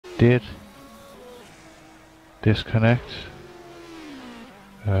did disconnect.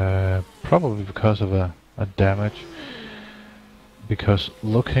 Probably because of a damage. Because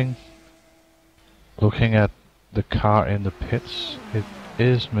looking at the car in the pits, it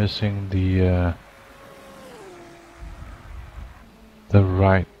is missing the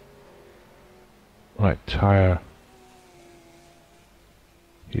right tire.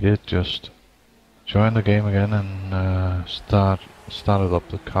 He did just join the game again and started up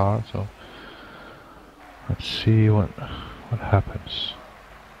the car. So let's see what happens.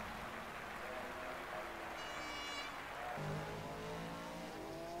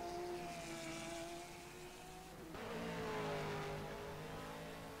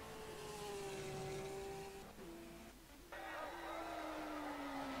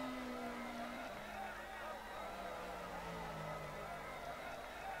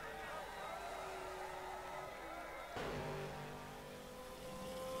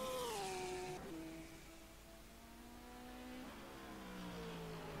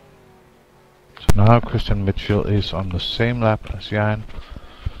 So now Christian Mitchell is on the same lap as Jan.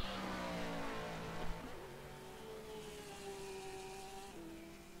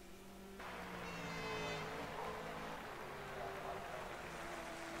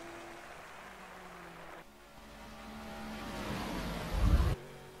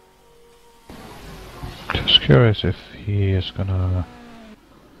 Just curious if he is gonna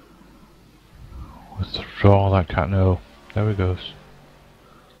withdraw that car. No, there he goes.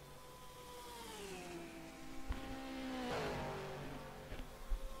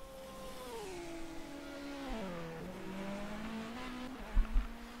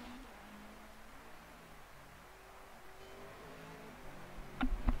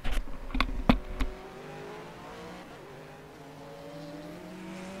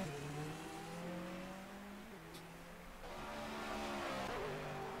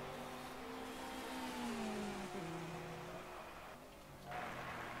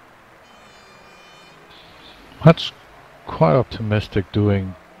 That's quite optimistic,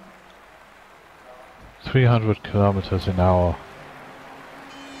 doing 300 kilometers an hour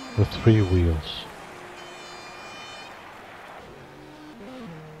with 3 wheels.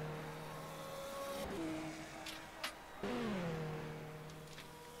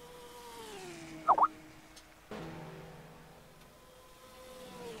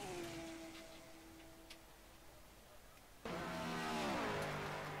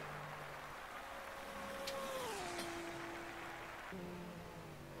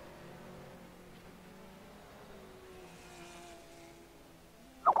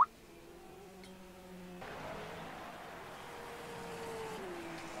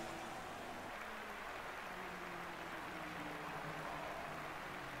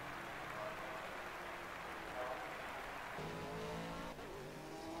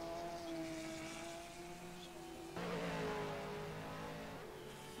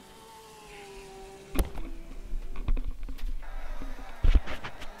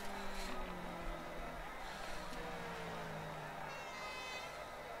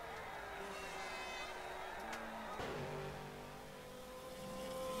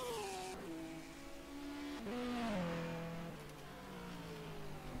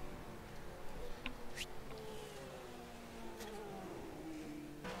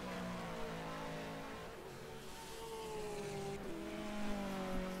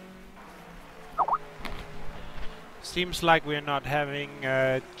 Seems like we're not having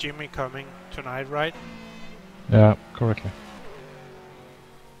Jimmy coming tonight, right? Yeah, correctly.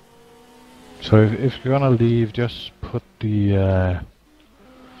 So if you're gonna leave, just put the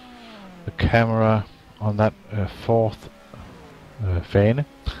camera on that fourth vane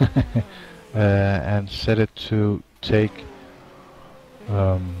and set it to take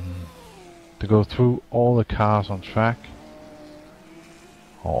to go through all the cars on track.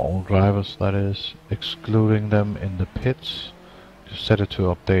 All drivers, that is, excluding them in the pits. Just set it to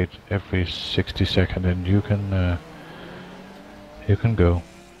update every 60 seconds, and you can go.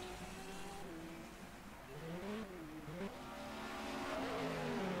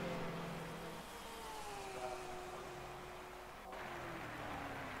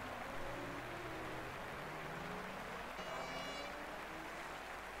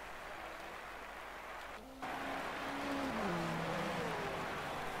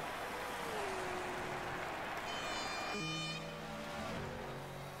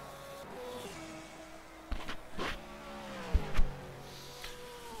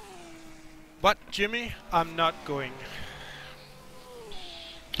 But Jimmy, I'm not going.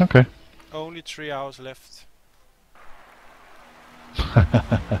 Okay. Only 3 hours left.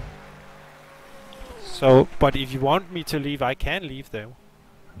 So, but if you want me to leave, I can leave though.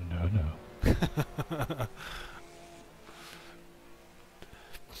 No, no.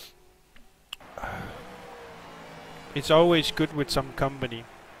 It's always good with some company,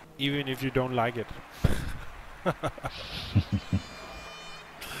 even if you don't like it.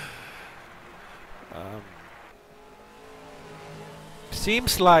 um,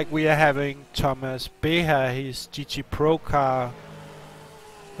 Seems like we are having Thomas Beha, his GT Pro car,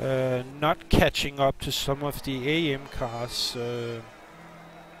 not catching up to some of the AM cars. Do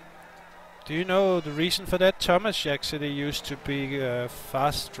you know the reason for that? Thomas actually used to be a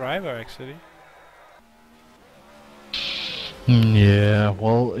fast driver, actually. Yeah,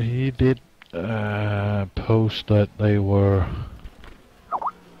 well, he did post that they were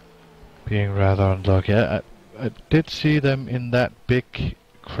being rather unlucky. I did see them in that big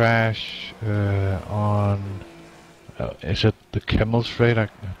crash on... is it the Camel Strait? I'm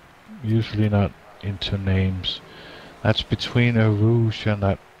usually not into names. That's between a Rouge and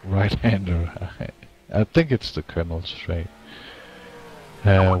that right-hander. I think it's the Camel Strait.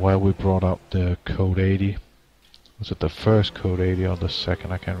 Where we brought up the Code 80. Was it the first Code 80 or the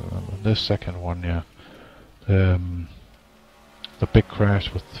second? I can't remember. The second one, yeah. The big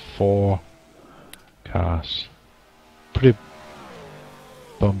crash with 4 cars. Pretty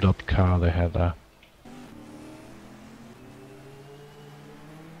bummed up car they had there.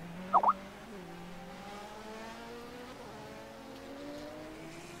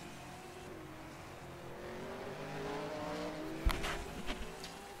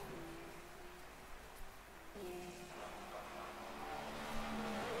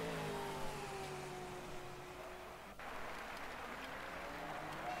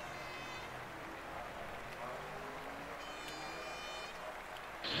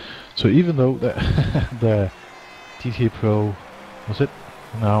 So even though the GT Pro, was it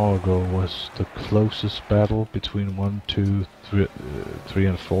an hour ago, was the closest battle between 1, 2, 3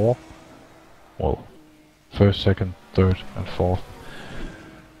 and 4. Well, first, second, third and fourth.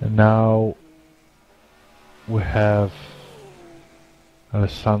 And now we have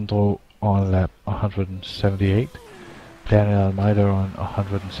Alessandro on lap 178, Daniel Almeida on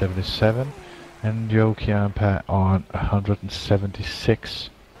 177, and Joe Chiampa on 176.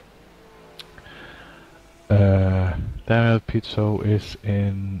 Daniel Pizzo is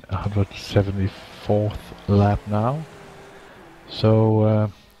in 174th lap now.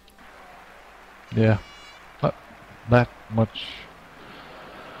 So yeah, not that much,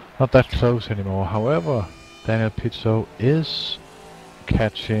 not that close anymore. However, Daniel Pizzo is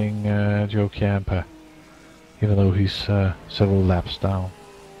catching Joe Chiampa, even though he's several laps down.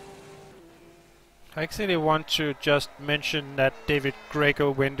 I actually want to just mention that David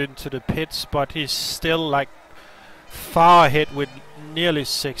Greco went into the pits, but he's still like far ahead with nearly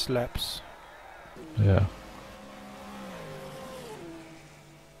 6 laps. Yeah.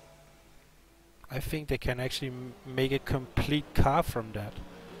 I think they can actually make a complete car from that.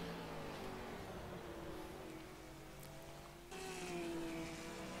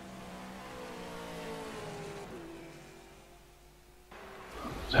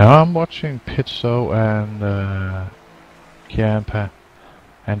 So I'm watching Pizzo and Chiampa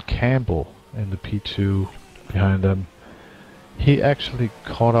and Campbell in the P2 behind them. He actually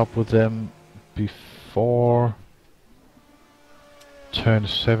caught up with them before turn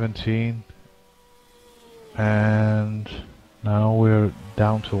 17, and now we're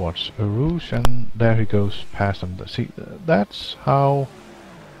down towards a Rouge, and there he goes past them. See, that's how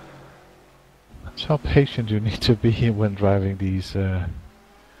patient you need to be when driving these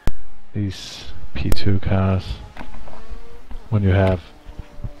P2 cars, when you have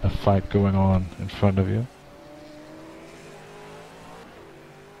a fight going on in front of you.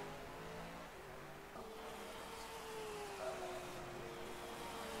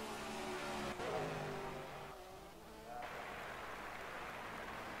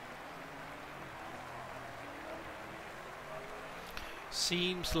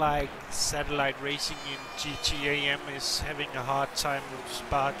 Seems like satellite racing in GTAM is having a hard time with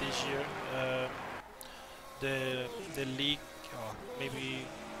Spa this year. The league, or maybe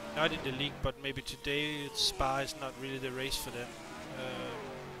not in the league, but maybe today Spa is not really the race for them.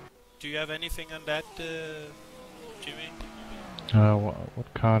 Do you have anything on that, Jimmy?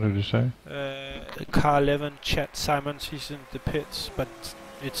 What car did you say? Car 11, Chad Simons, he's in the pits, but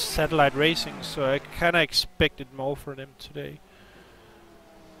it's satellite racing, so I kinda expected more from them today.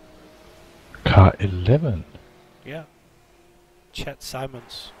 Car 11? Yeah. Chad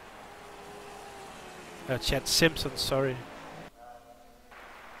Simons. Chad Simpson, sorry.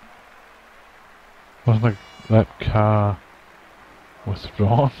 Wasn't that car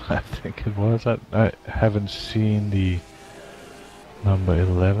withdrawn? I think it was. I haven't seen the number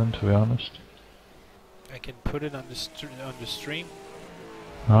 11, to be honest. I can put it on the stream.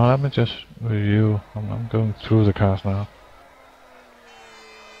 Now let me just review. I'm going through the cars now.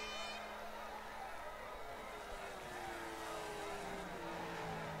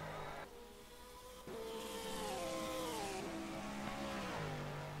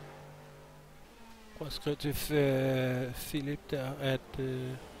 Prøv at skrive til Philip der, at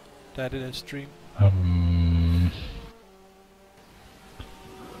der er det der stream.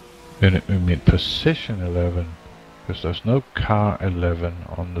 You mean position 11? Because there's no car 11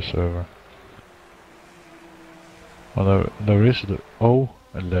 on the server. Well, there is the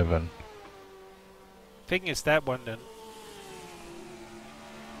O11. I think it's that one then.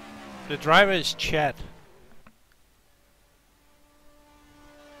 The driver is Chad.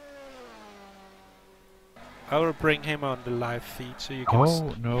 I will bring him on the live feed so you can.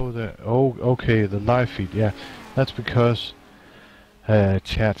 Oh no, okay, the live feed. Yeah, that's because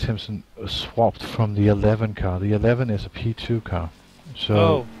Chad Simpson swapped from the 11 car. The 11 is a P2 car,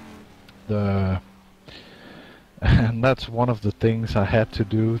 so and that's one of the things I had to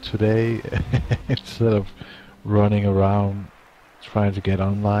do today instead of running around trying to get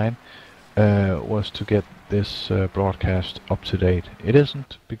online. Was to get this broadcast up to date. It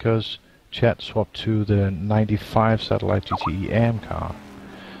isn't because Chad swapped to the 95 Satellite GTE AM car.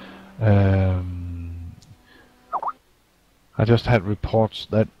 I just had reports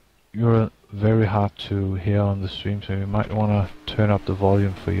that you're very hard to hear on the stream, so you might want to turn up the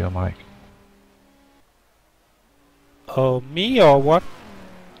volume for your mic. Oh, me or what?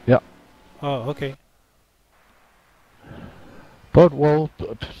 Yeah. Oh, okay. But well,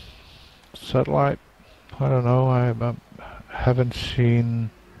 Satellite, I don't know, I haven't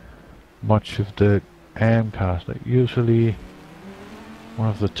seen much of the AM cars. They're usually one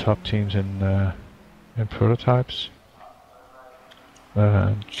of the top teams in prototypes.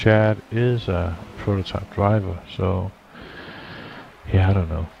 Chad is a prototype driver, so yeah, I don't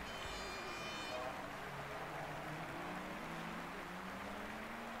know.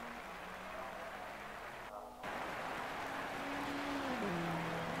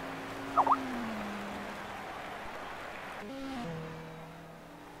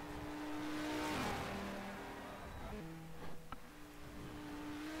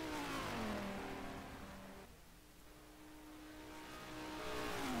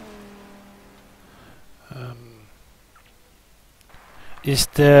 Is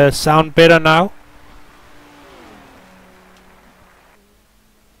the sound better now?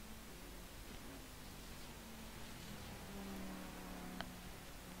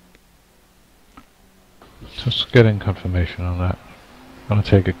 Just getting confirmation on that. Gonna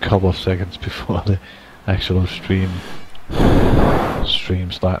take a couple of seconds before the actual streams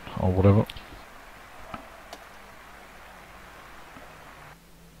that or whatever.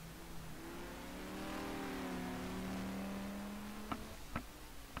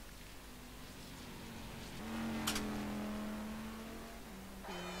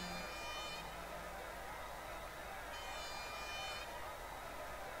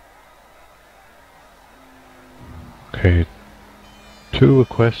 Okay, 2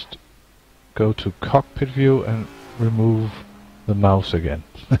 requests. Go to cockpit view and remove the mouse again.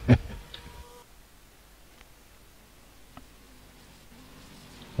 Well,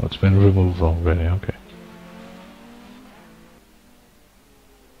 it's been removed already, okay.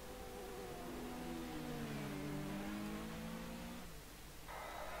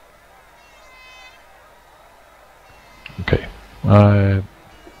 Okay, I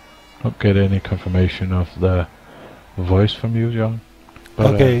don't get any confirmation of the voice from you, John.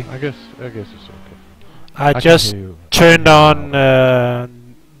 But, okay. I guess it's okay. I just turned on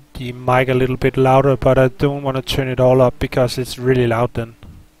the mic a little bit louder, but I don't want to turn it all up because it's really loud then.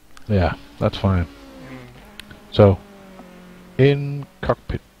 Yeah, that's fine. So, in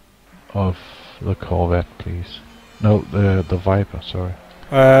cockpit of the Corvette, please. No, the Viper, sorry.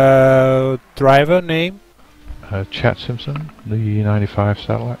 Driver name? Chad Simpson, the 95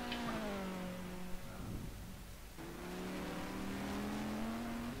 Satellite.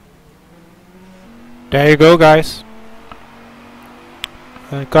 There you go, guys.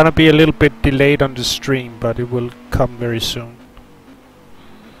 Gonna be a little bit delayed on the stream, but it will come very soon.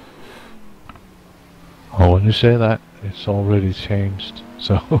 Oh, when you say that, it's already changed,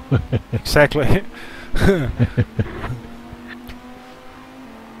 so... Exactly.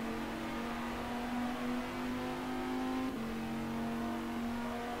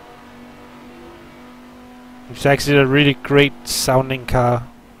 It's actually a really great sounding car.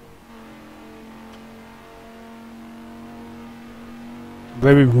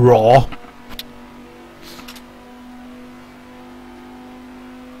 Very raw.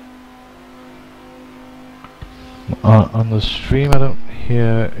 On the stream I don't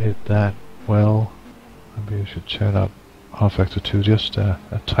hear it that well. Maybe you should turn up R factor 2 just a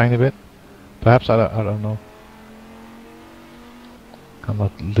tiny bit. Perhaps, I don't know. I'm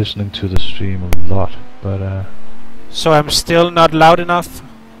not listening to the stream a lot, but So I'm still not loud enough?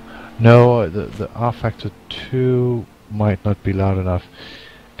 no, the R factor 2 might not be loud enough.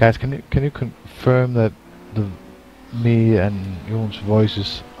 Guys, can you confirm that me and Jon's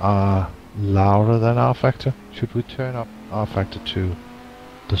voices are louder than R factor? Should we turn up R factor 2?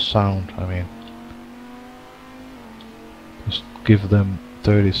 The sound, I mean. Just give them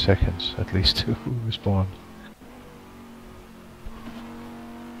 30 seconds at least to respond.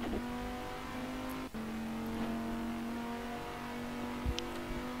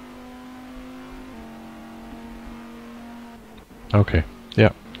 Okay,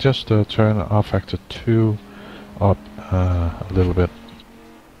 yeah, just turn R factor 2 up a little bit.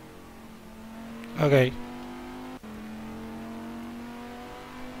 Okay.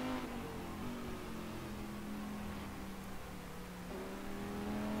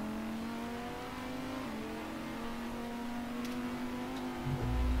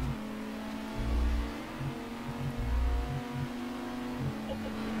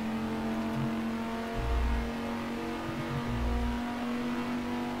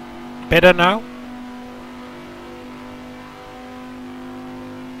 Better now?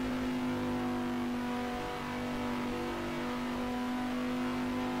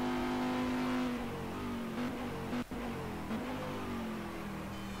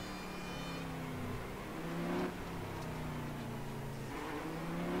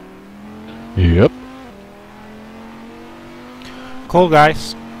 Yep. Cool,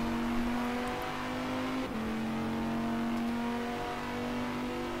 guys.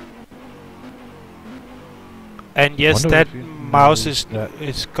 And yes, Wonder that if you mouse is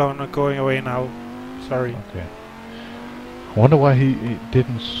noticed going away now. Sorry. Okay. I wonder why he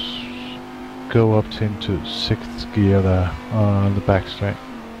didn't go up into 6th gear there on the back straight.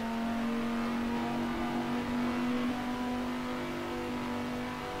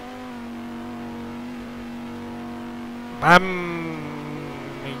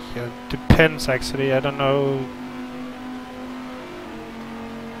 Yeah, depends actually. I don't know.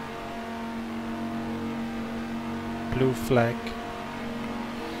 Blue flag.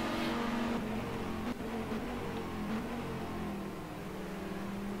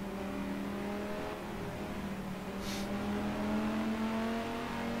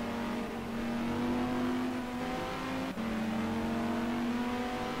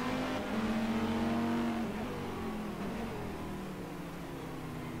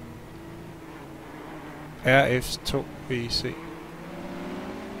 RF2 VEC.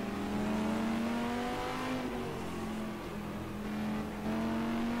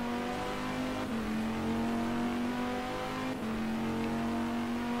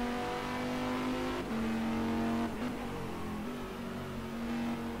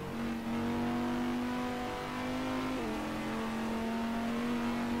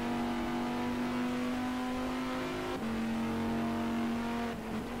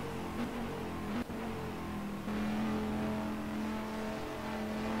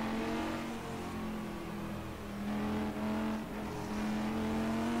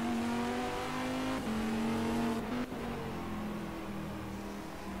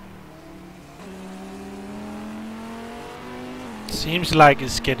 Seems like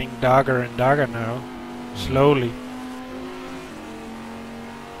it's getting darker and darker now. Slowly.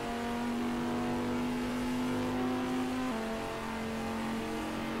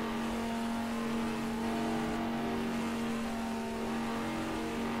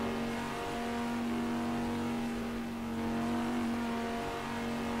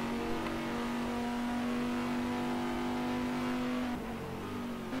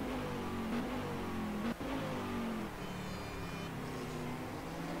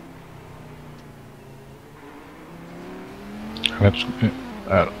 It's,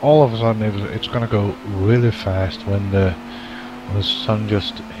 all of a sudden it's gonna go really fast when the sun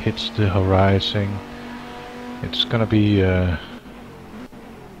just hits the horizon. It's gonna be well,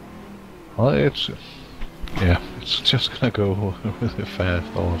 it's just gonna go really fast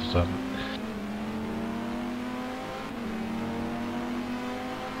all of a sudden.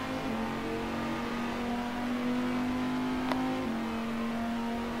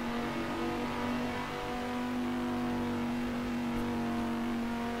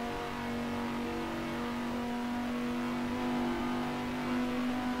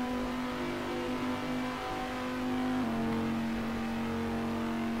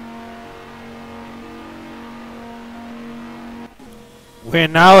 We're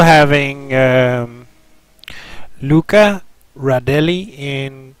now having Luca Radelli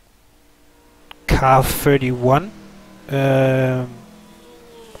in car 31,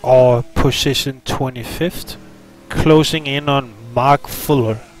 or position 25th, closing in on Mark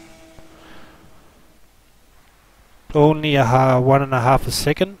Fuller. Only a 1.5 a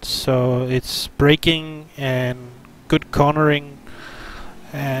second, so it's braking and good cornering,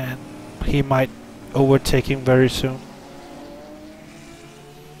 and he might overtake him very soon.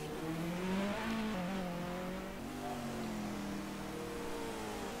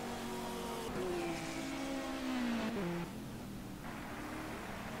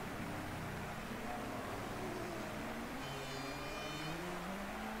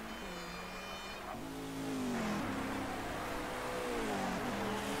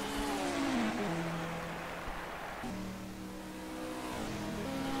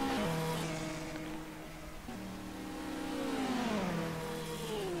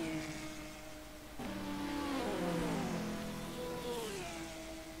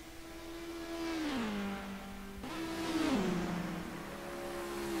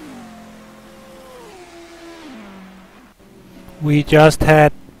 We just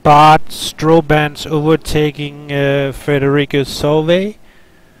had Bart Strobans overtaking Federico Solvay.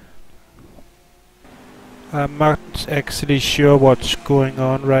 I'm not actually sure what's going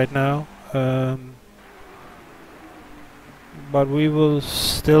on right now, but we will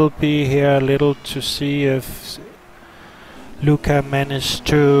still be here a little to see if Luca managed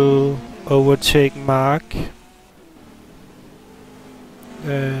to overtake Mark.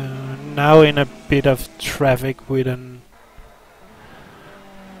 Now in a bit of traffic with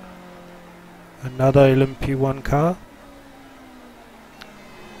another LMP1 car.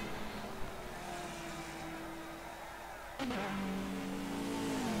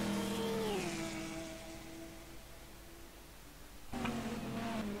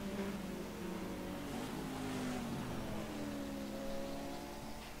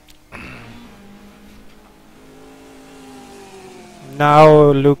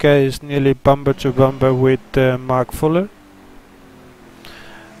 Now Luca is nearly bumper to bumper with Mark Fuller.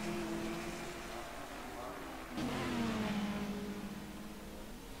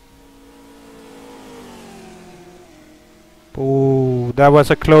 Oh, that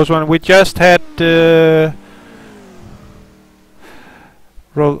was a close one. We just had Luca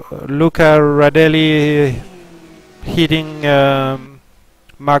Radelli hitting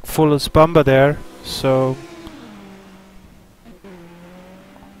Mark Fuller's bumper there, so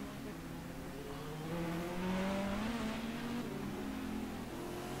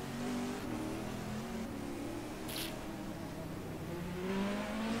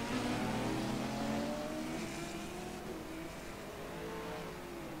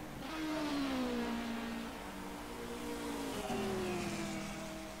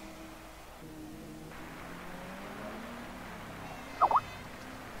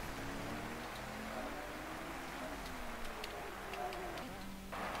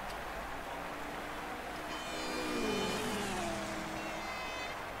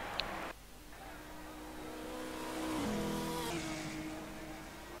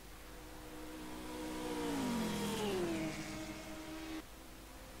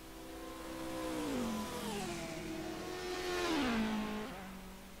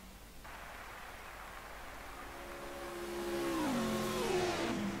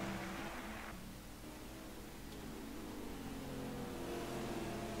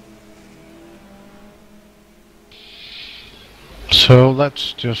So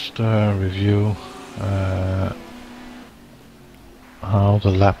let's just review how the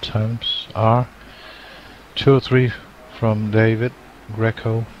lap times are. 203 from David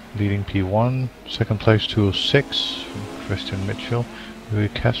Greco leading P1, second place 206 from Christian Mitchell, Rui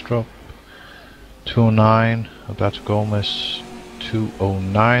Castro 209, Alberto Gomez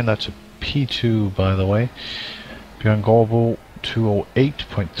 209, that's a P2 by the way, Björn Gorbo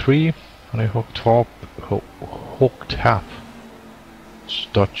 208.3, and I hooked tap. It's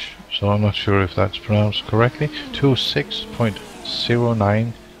Dutch, so I'm not sure if that's pronounced correctly.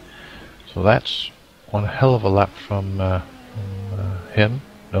 206.09, so that's one hell of a lap from him.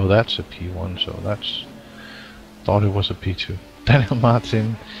 No, that's a P1, so that's thought it was a P2. Daniel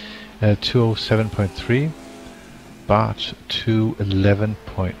Martin 207.3, Bart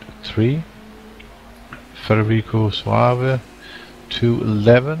 211.3, Federico Suave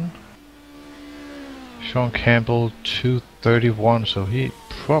 211, Sean Campbell 231, so he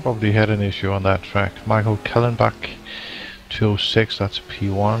probably had an issue on that track. Michael Kellenbach 206, that's a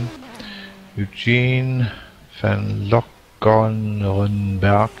P1. Eugene van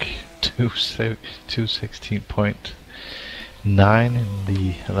Lokkenrenberg 216.9 in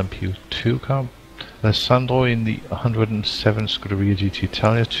the LMP2 car. Alessandro in the 107 Scuderia GT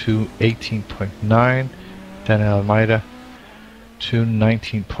Italia to 18.9. Daniel Almeida to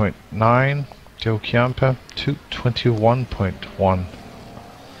 19.9. Joe Chiampa to 21.1.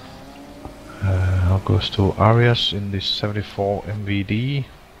 Augusto Arias in the 74 MVD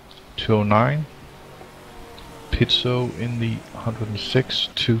 209. Pizzo in the 106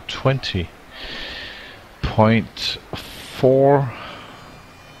 to 20.4.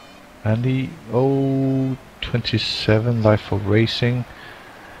 And the 027 Life for Racing.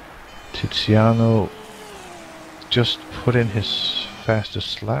 Tiziano just put in his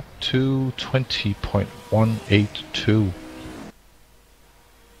fastest lap to 20.182.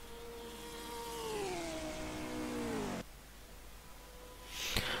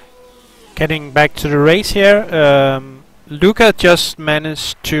 Getting back to the race here, Luca just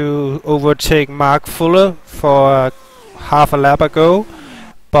managed to overtake Mark Fuller for half a lap ago,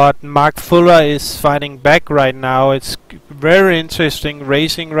 but Mark Fuller is fighting back right now. It's very interesting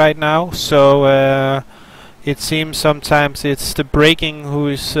racing right now, so it seems sometimes it's the braking who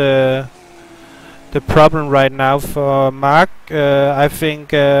is the problem right now for Mark. I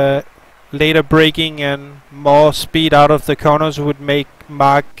think later braking and more speed out of the corners would make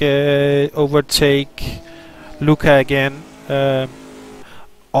Mark overtake Luca again,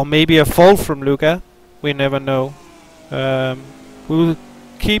 or maybe a fall from Luca. We never know. We'll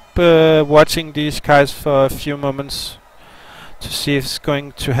keep watching these guys for a few moments to see if it's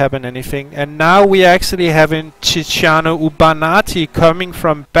going to happen anything. And now we actually having Tiziano Ubanati coming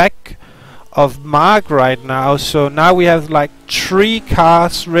from back of Mark right now. So now we have like 3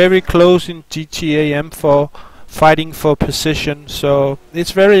 cars very close in GTAM for fighting for position. So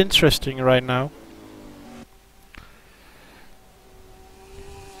it's very interesting right now.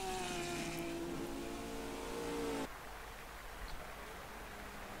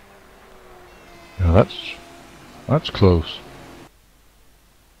 Yeah, that's close.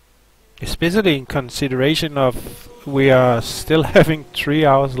 Especially in consideration of we are still having 3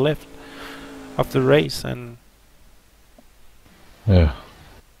 hours left of the race, and yeah,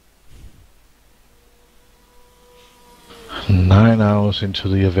 9 hours into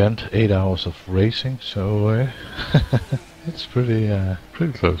the event, 8 hours of racing, so it's pretty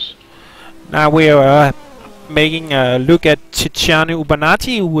close. now we are making a look at Tiziano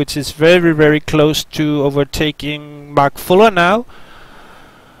Ubanati, which is very close to overtaking Mark Fuller now.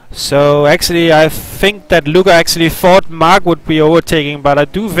 So actually I think that Luca actually thought Mark would be overtaking, but I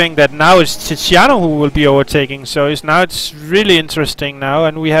do think that now it's Tiziano who will be overtaking. So it's really interesting now,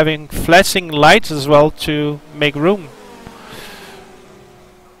 and we're having flashing lights as well to make room.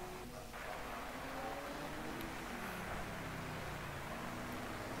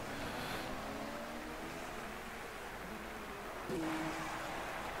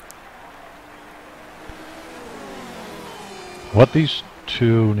 What these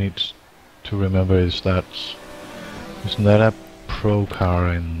two needs to remember is that isn't that a pro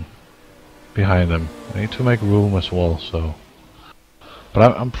car in behind them? They need to make room as well. So,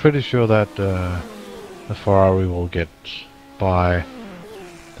 but I'm pretty sure that the Ferrari will get by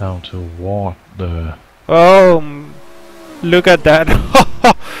down to what the. Oh, look at that!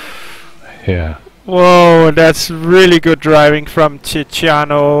 Yeah. Whoa, that's really good driving from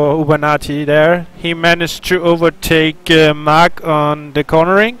Tiziano Ubanati there. He managed to overtake Mark on the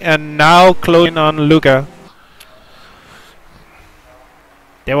cornering and now closing on Luca.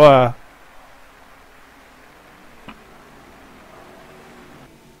 They were...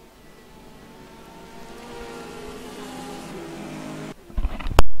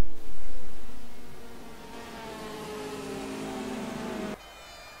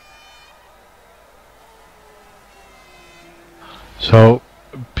 So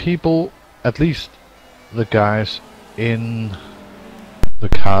people, at least the guys in the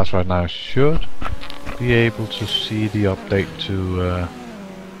cars right now, should be able to see the update to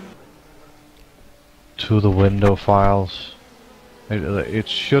the window files. It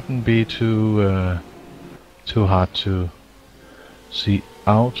shouldn't be too hard to see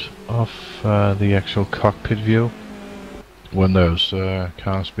out of the actual cockpit view when there's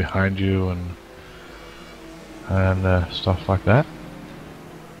cars behind you and stuff like that.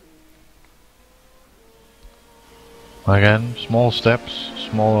 Again, small steps,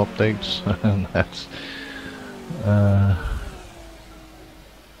 small updates, and that's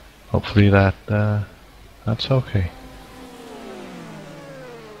hopefully that's okay.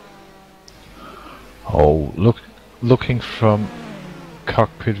 Oh, looking from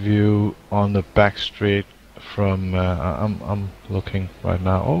cockpit view on the back straight from I'm looking right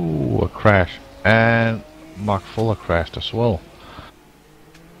now. Oh, a crash, and Mark Fuller crashed as well.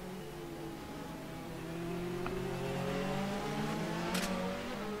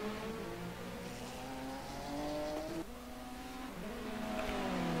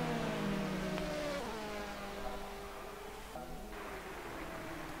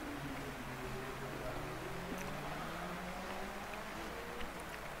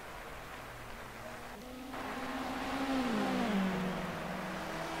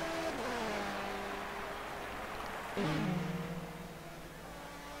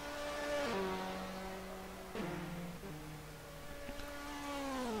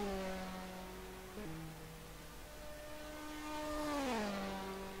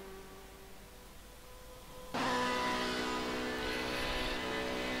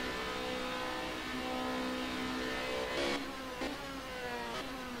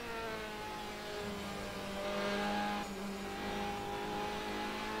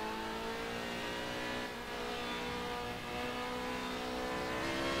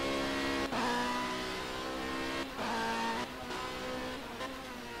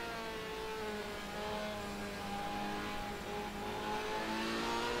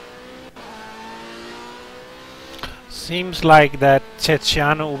 Seems like that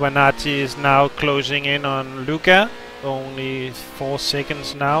Tiziano Ubanati is now closing in on Luca. Only 4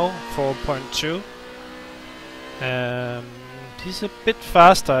 seconds now, 4.2. He's a bit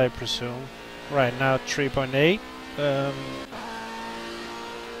faster, I presume. Right now, 3.8.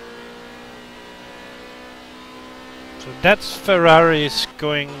 So that's Ferrari is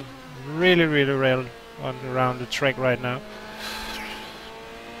going really well around the track right now.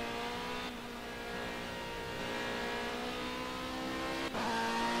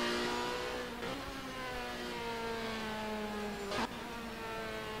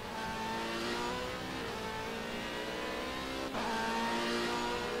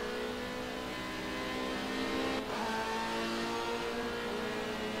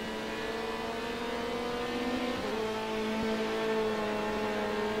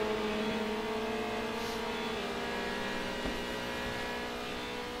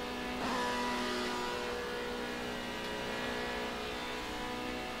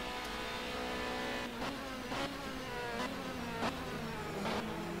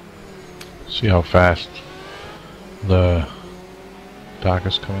 See how fast the dark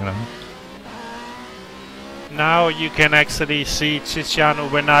is coming out. Now you can actually see Tiziano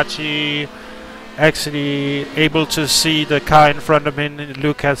Ubanati actually able to see the car in front of him,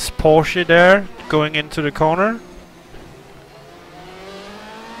 Lucas Porsche there, going into the corner.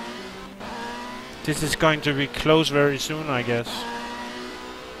 This is going to be close very soon, I guess.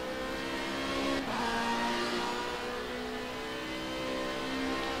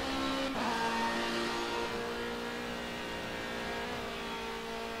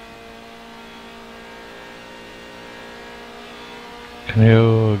 Can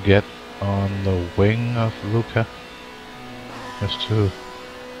you get on the wing of Luca? Just to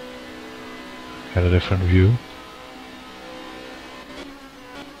get a different view.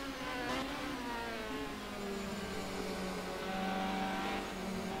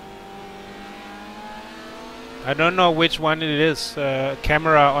 I don't know which one it is.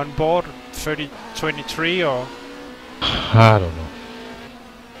 Camera on board 3023 or I don't know.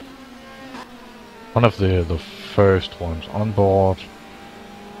 One of the first ones on board.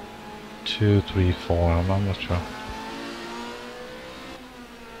 2, 3, 4. I'm not sure.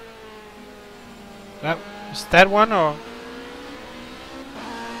 Is that one or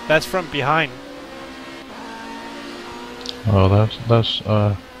that's from behind? Oh, that's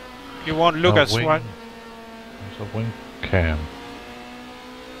You want Lucas wing. one? There's a wing cam.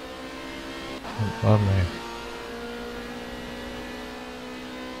 Let me.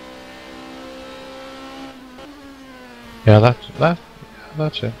 Yeah,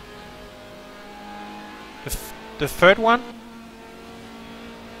 that's it. The third one?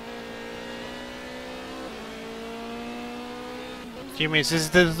 Jimmy, is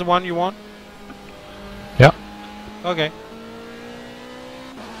this the one you want? Yeah. Okay.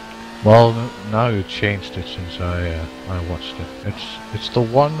 Well, now you changed it since I watched it. It's the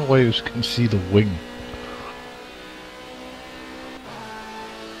one where you can see the wing.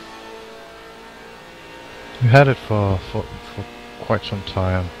 You had it for quite some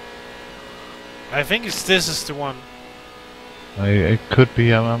time. I think this is the one. It could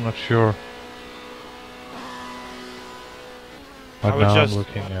be. I'm not sure. But now I'm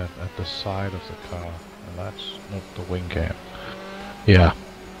looking at the side of the car, and that's not the wing cam. Yeah.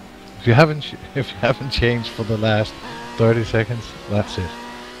 If you haven't changed for the last 30 seconds, that's it.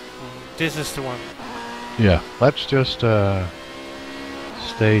 This is the one. Yeah. Let's just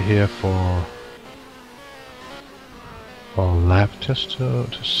stay here for a lap just to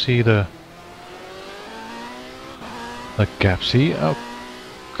see the gap. See how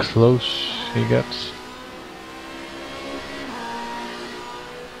close he gets.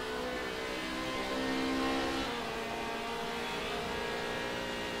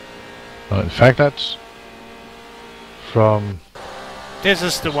 In fact, that's from... This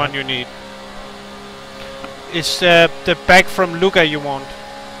is the one you need. Is the back from Luca you want?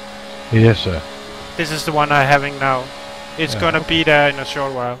 Yes, sir. This is the one I'm having now. It's gonna be there in a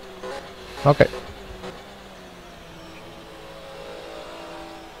short while. Okay.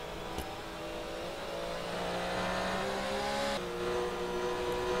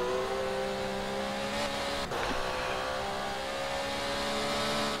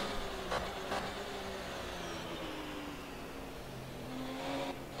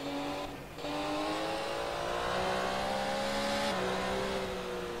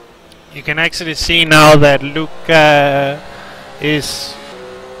 You can actually see now that Luca is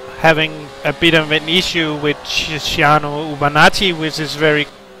having a bit of an issue with Tiziano Ubanati, which is very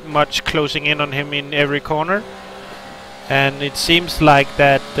much closing in on him in every corner. And it seems like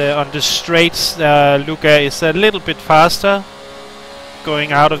that on the straights, Luca is a little bit faster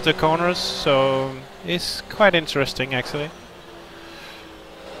going out of the corners, so it's quite interesting actually.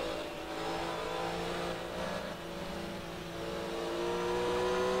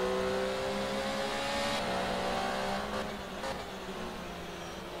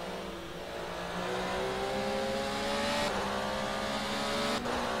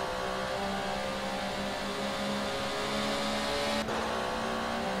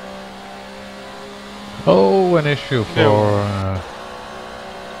 Oh, an issue for...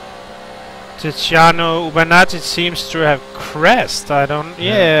 Tiziano Ubanati seems to have crashed. I don't...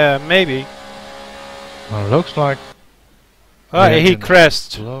 Yeah, maybe. Well, looks like... Oh, he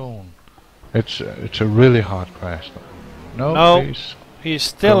crashed. Blown. It's a really hard crash. No, please. He's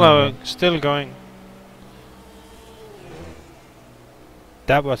still still going.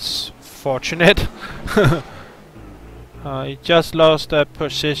 That was fortunate. He just lost a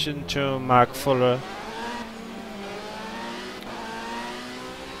position to Mark Fuller.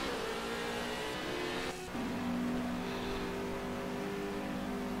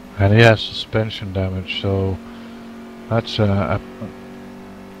 And he has suspension damage, so that's a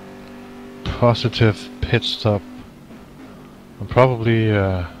positive pit stop. And probably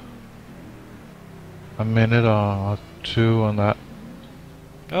a minute or two on that.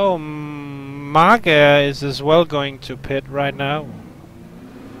 Oh, Mark is as well going to pit right now.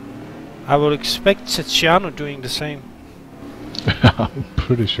 I would expect Tiziano doing the same. I'm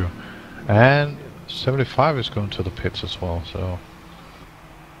pretty sure. And 75 is going to the pits as well, so...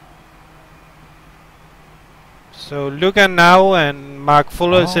 So Luca now and Mark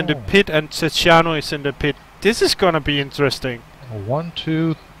Fuller is in the pit and Tiziano is in the pit. This is gonna be interesting. 1,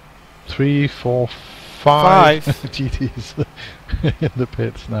 2, 3, 4, 5 GTs in the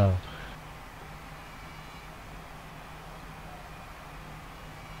pits now.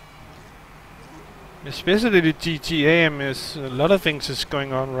 Especially the GTAM is a lot of things is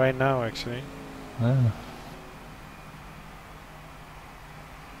going on right now actually. Yeah.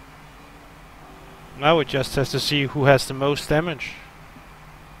 Now we just have to see who has the most damage.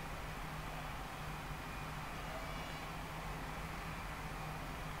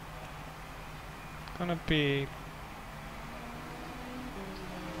 Gonna be...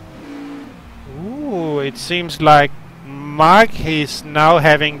 Ooh, it seems like Mark is now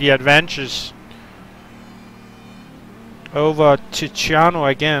having the advantage over Tiziano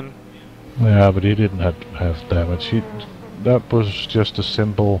again. Yeah, but he didn't have damage. That was just a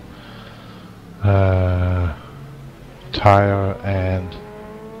simple tire and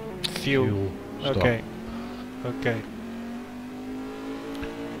fuel stop. Okay. Okay.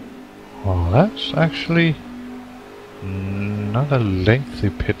 Well, that's actually not a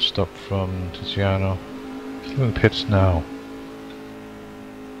lengthy pit stop from Tiziano. He's doing pits now.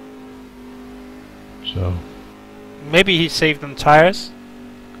 So maybe he saved on tires.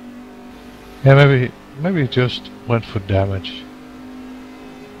 yeah, maybe he just went for damage.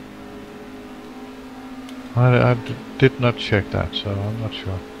 I did not check that, so I'm not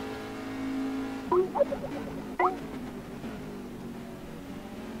sure.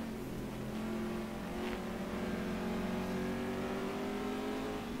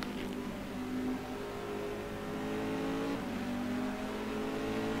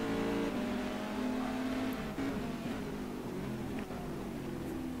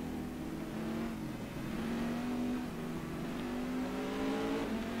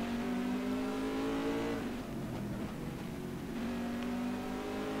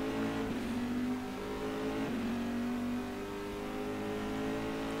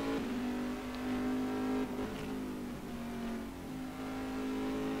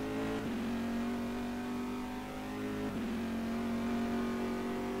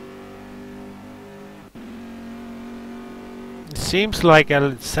 Seems like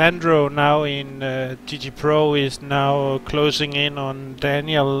Alessandro now in GG Pro is now closing in on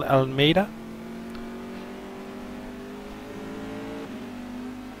Daniel Almeida.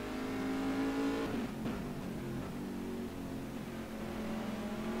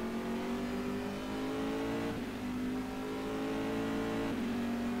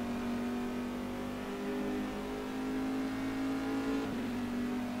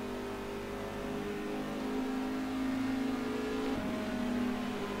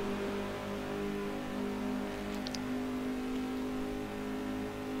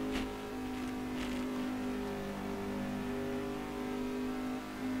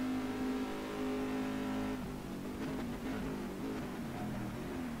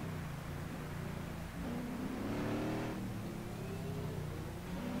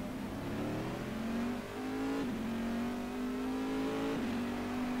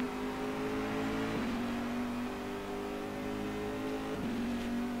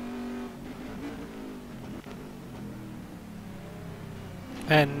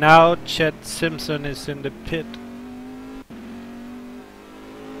 And now Chet Simpson is in the pit.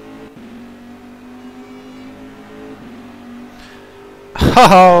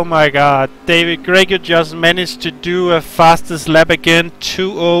 Oh my god, David Gregory just managed to do a fastest lap again,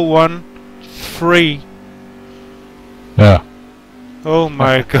 2:01.3. Yeah. Oh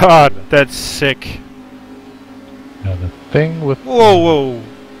my god, that's sick. Yeah, the thing with... Whoa.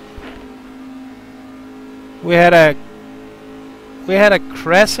 We had a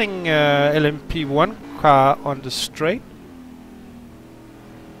crashing LMP1 car on the straight.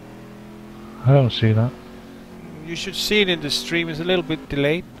 I don't see that. You should see it in the stream, it's a little bit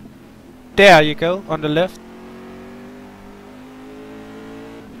delayed. There you go, on the left.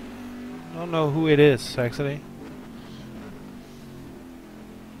 Don't know who it is, actually.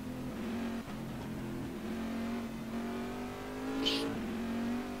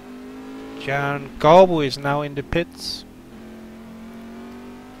 John Galbo is now in the pits.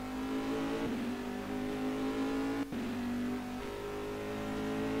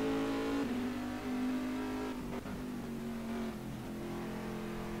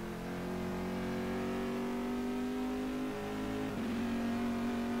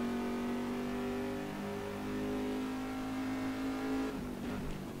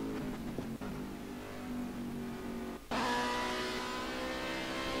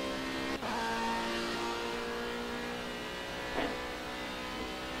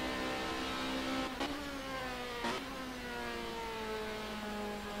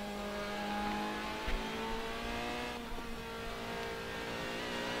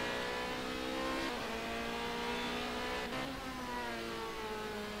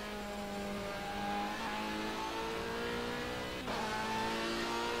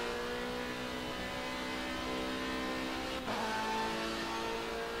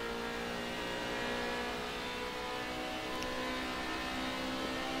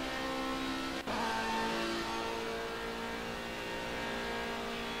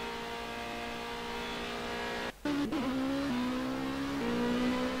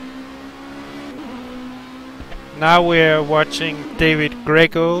 Now we're watching David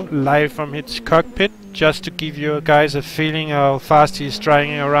Grego live from his cockpit, just to give you guys a feeling how fast he's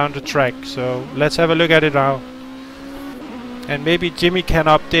driving around the track. So let's have a look at it now. And maybe Jimmy can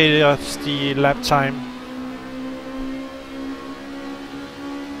update us the lap time.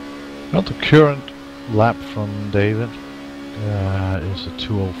 Well, the current lap from David is a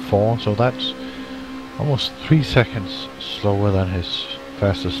 2:04, so that's almost 3 seconds slower than his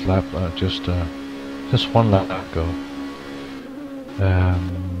fastest lap just one lap ago.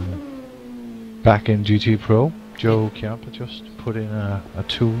 Back in GT Pro, Joe Chiampa just put in a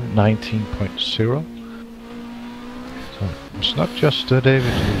 2:19.0. So it's not just David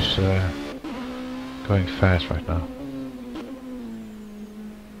who's going fast right now.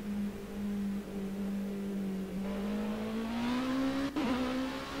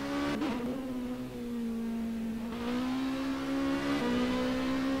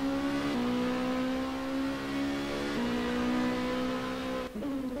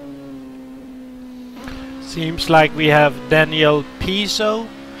 Seems like we have Daniel Piso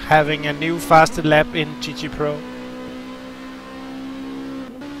having a new faster lap in GT Pro.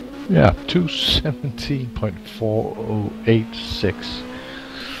 Yeah, 2:17.4086.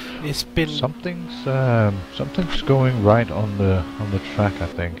 It's been something's going right on the track, I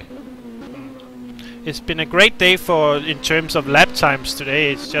think. It's been a great day in terms of lap times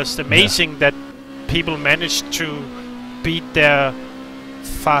today. It's just amazing that people managed to beat their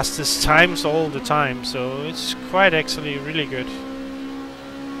fastest times all the time, so it's quite actually really good.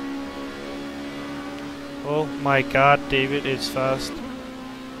 Oh my god, David is fast.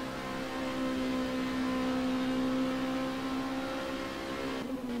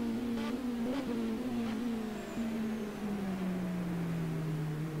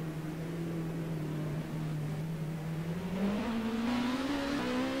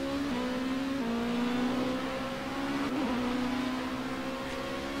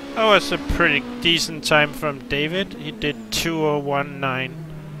 That was a pretty decent time from David. He did 2:01.9.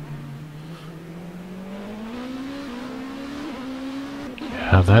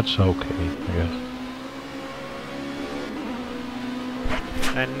 Yeah, that's okay, I guess.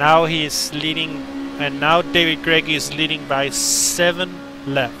 And now he is leading. And now David Gregg is leading by 7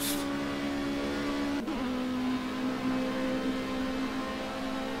 laps.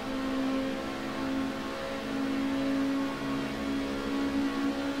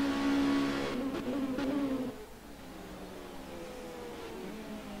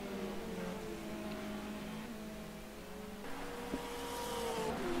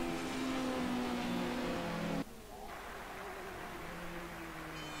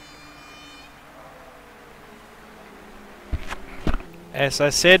 as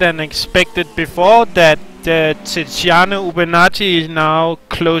I said and expected before, that Tiziano Ubenati is now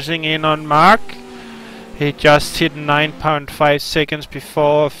closing in on Mark. He just hit 9.5 seconds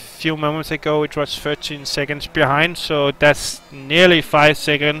before. A few moments ago it was 13 seconds behind, so that's nearly 5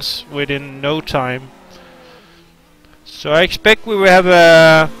 seconds within no time. So I expect we will have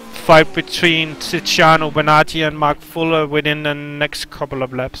a fight between Tiziano Ubenati and Mark Fuller within the next couple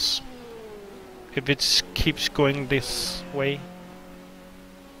of laps, if it keeps going this way.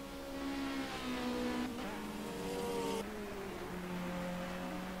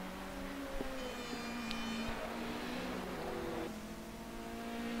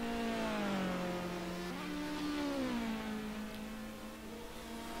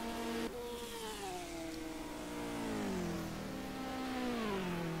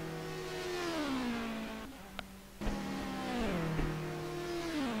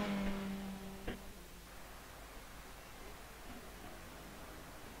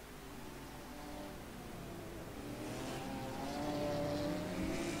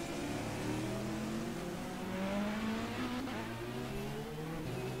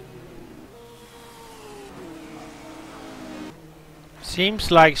 Seems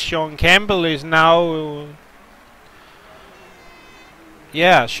like Sean Campbell is now...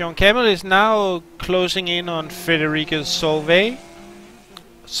 Sean Campbell is now closing in on Federico Solvay.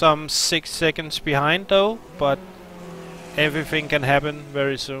 Some 6 seconds behind though, but everything can happen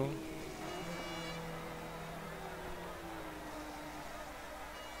very soon.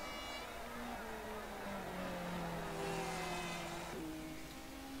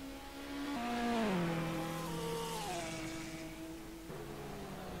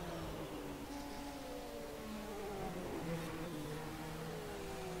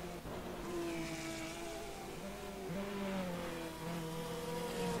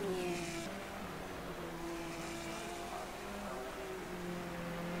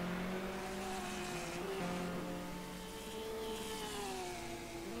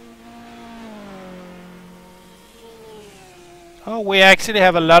 Oh, we actually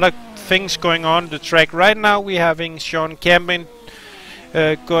have a lot of things going on the track. Right now we're having Sean Campbell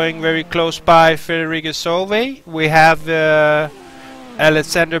going very close by Federico Solvay. We have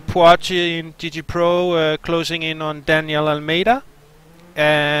Alexander Puacci in GG Pro closing in on Daniel Almeida.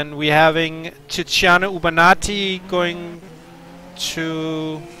 And we're having Tiziano Ubenati going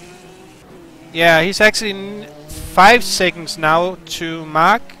to... Yeah, he's actually 5 seconds now to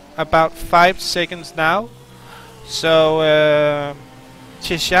Mark. About 5 seconds now. So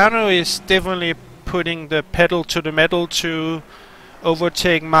Tiziano is definitely putting the pedal to the metal to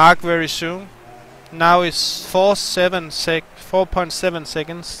overtake Mark very soon. Now it's 4.7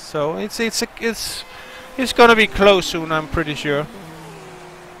 seconds. So it's gonna be close soon, I'm pretty sure.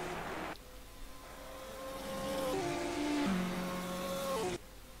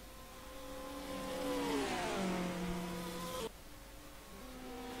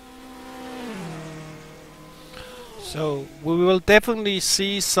 So we will definitely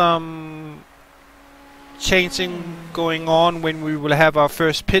see some changing going on when we will have our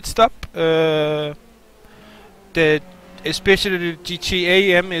first pit stop. Especially the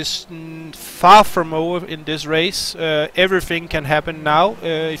GTAM is far from over in this race. Everything can happen now.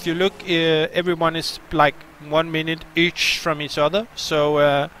 If you look, everyone is like 1 minute each from each other. So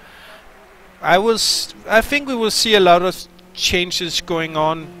I think we will see a lot of changes going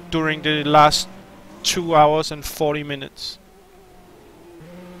on during the last 2 hours and 40 minutes.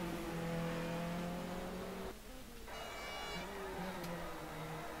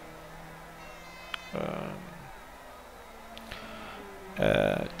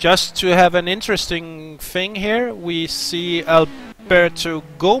 Just to have an interesting thing here, we see Alberto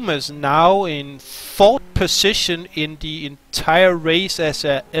Gomez now in 4th position in the entire race as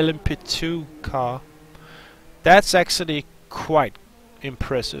a LMP2 car. That's actually quite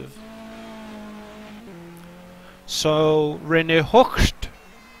impressive. So René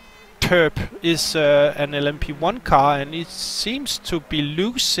Hochterp is an LMP1 car, and it seems to be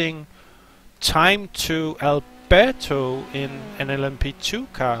losing time to Alberto in an LMP2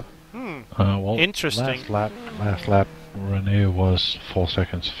 car. Well, interesting. Last lap, René was 4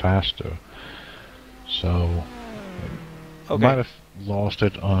 seconds faster, so Okay. might have lost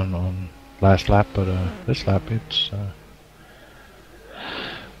it on last lap, but this lap it's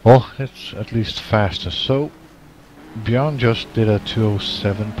well, it's at least faster. So Bjorn just did a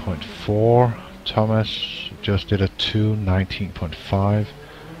 207.4. Thomas just did a 219.5.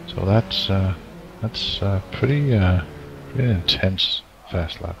 So that's pretty intense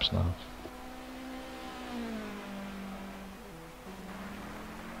fast laps now.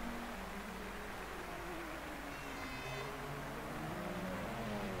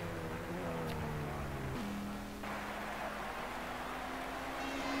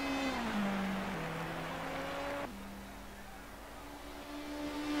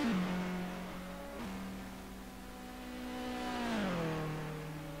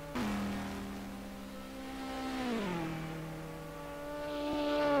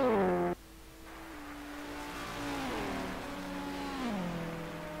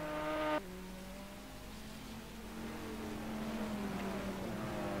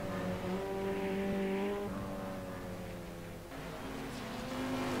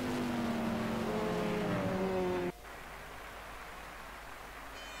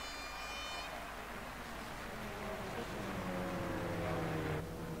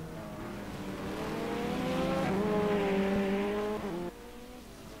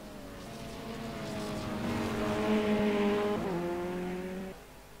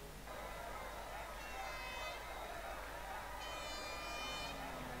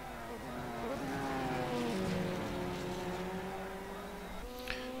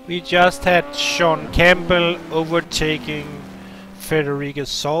 We just had Sean Campbell overtaking Federico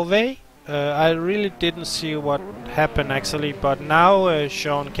Solvay. I really didn't see what happened actually, but now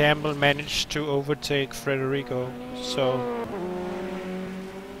Sean Campbell managed to overtake Federico. So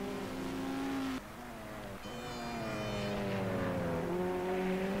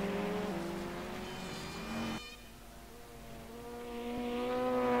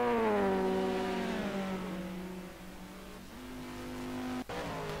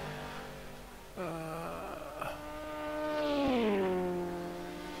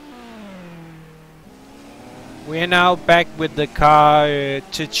we are now back with the car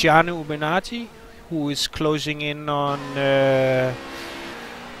Tiziano Ubenati, who is closing in on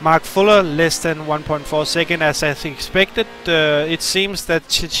Mark Fuller, less than 1.4 seconds as I expected. It seems that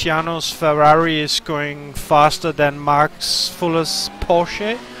Tiziano's Ferrari is going faster than Mark Fuller's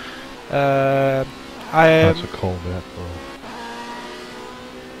Porsche. That's a call there for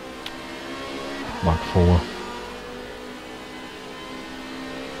Mark Fuller.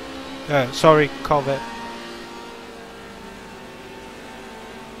 Sorry, Corvette.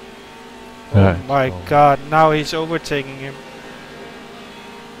 Yeah, Oh my god, now he's overtaking him.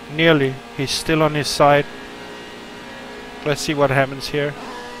 Nearly. He's still on his side. Let's see what happens here.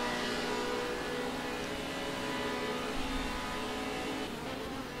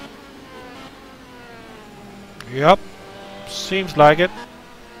 Yup. Seems like it.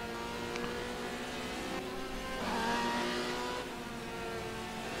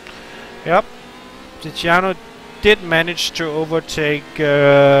 Yep. Tiziano did manage to overtake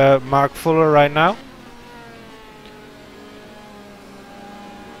Mark Fuller right now.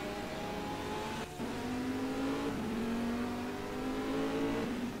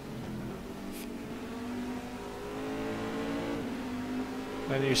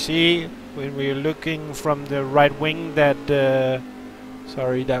 And you see, when we're looking from the right wing that...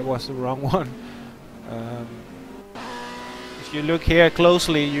 sorry, that was the wrong one. If you look here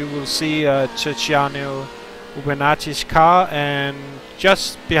closely, you will see Tiziano Ubenati's car, and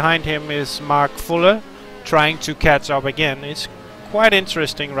just behind him is Mark Fuller trying to catch up again. It's quite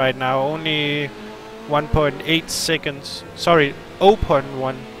interesting right now. Only 1.8 seconds. Sorry,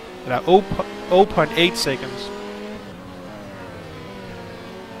 0.8 seconds.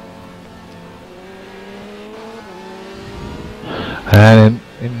 And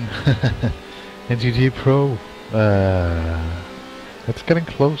in GT Pro, it's getting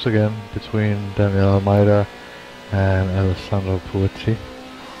close again between Daniel Almeida and Alessandro Puotti.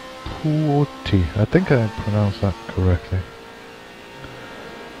 I think I pronounced that correctly.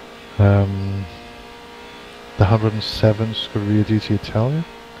 The 107 Scuderia GT Italia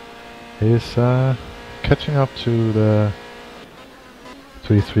is catching up to the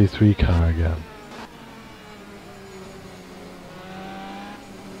 333 car again.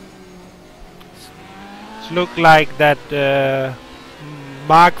 It looks like that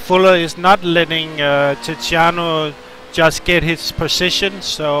Mark Fuller is not letting Tiziano just get his position,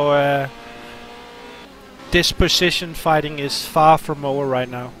 so this position fighting is far from over right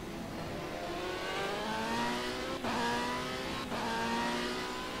now.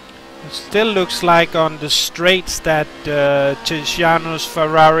 It still looks like on the straights that Tiziano's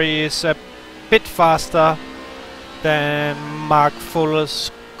Ferrari is a bit faster than Mark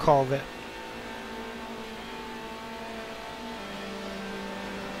Fuller's Corvette.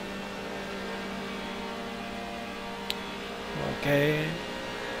 Okay.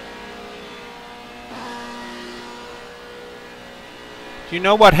 Do you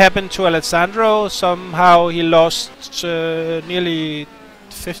know what happened to Alessandro? Somehow he lost nearly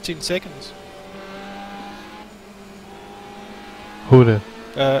 15 seconds. Who did?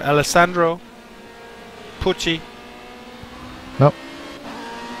 Alessandro Pucci. No.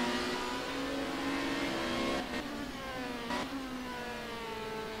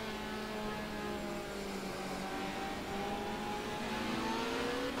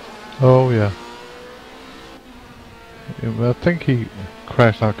 Oh yeah. I think he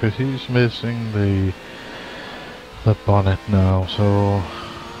crashed out because he's missing the bonnet now. So.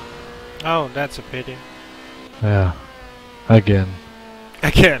 Oh, that's a pity. Yeah. Again.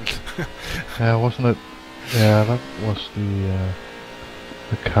 Again. Yeah, wasn't it? Yeah, that was the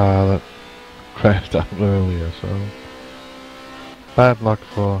car that crashed out earlier. So bad luck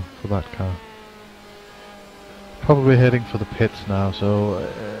for that car. Probably heading for the pits now. So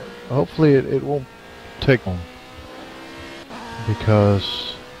hopefully it won't take long,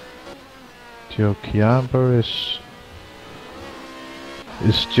 because Joe Chiamber is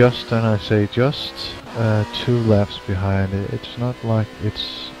just, and I say just, 2 laps behind. It's not like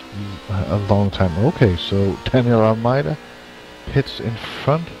it's a long time. Okay, so Daniel Almeida pits in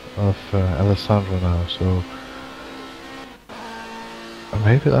front of Alessandro now, so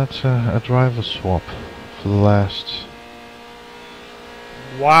maybe that's a driver swap for the last.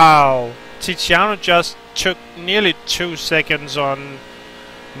 Wow, Tiziano just took nearly 2 seconds on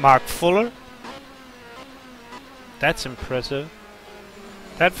Mark Fuller. That's impressive.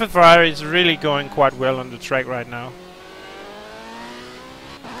 That Ferrari is really going quite well on the track right now.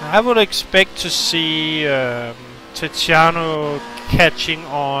 I would expect to see Tiziano catching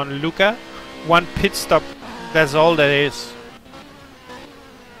on Luca. One pit stop, that's all that is.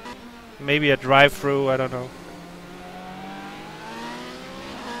 Maybe a drive-through, I don't know.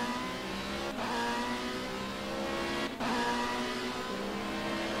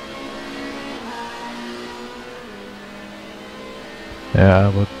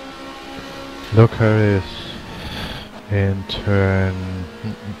 Yeah, but Luca is in turn.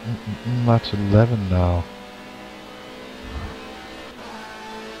 That's 11 now.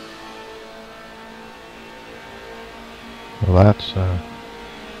 Well, that's.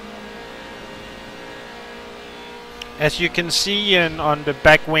 As you can see on the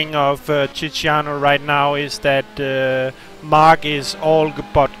back wing of Tiziano right now is that Mark is all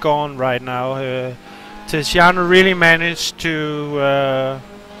but gone right now. Tiziano really managed to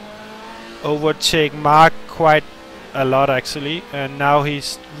overtake Mark quite a lot actually, and now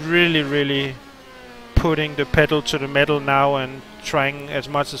he's really putting the pedal to the metal now and trying as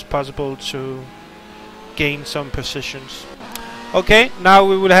much as possible to gain some positions. Okay, now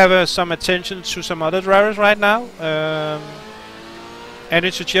we will have some attention to some other drivers right now.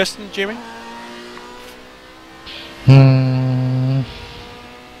 Any suggestions, Jimmy?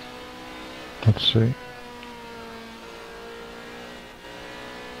 Let's see.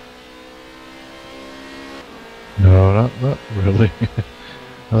 No, not really.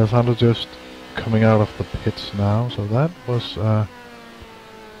 Alessandro just coming out of the pits now, so that was a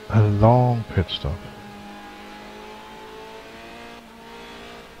long pit stop.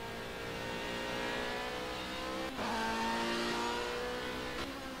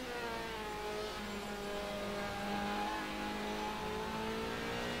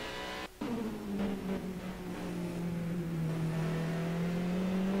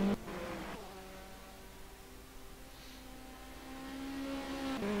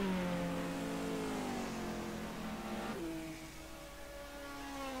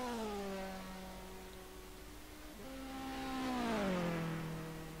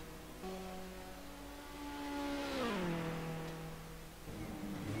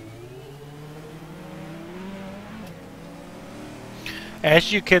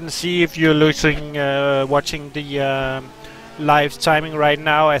 As you can see, if you're watching the live timing right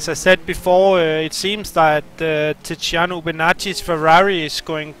now, as I said before, it seems that Tiziano Benati's Ferrari is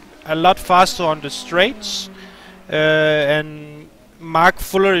going a lot faster on the straights, and Mark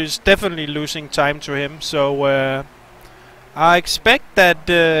Fuller is definitely losing time to him. So I expect that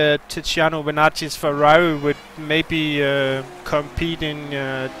Tiziano Benati's Ferrari would maybe compete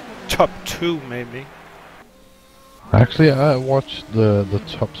in top 2, maybe. Actually, I watched the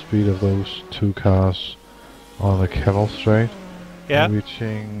top speed of those two cars on the Kevel straight. Yeah.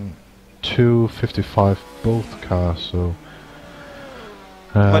 Reaching 2:55 both cars, so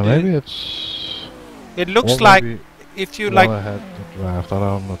But maybe it's. It looks or like maybe if you one like. ahead the draft.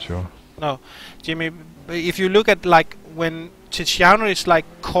 I'm not sure. No, Jimmy. If you look at like when Tiziano is like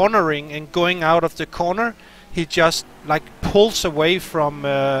cornering and going out of the corner, he just like pulls away from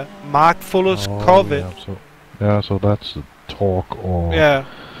Mark Fuller's Corvette. So that's the torque or Yeah,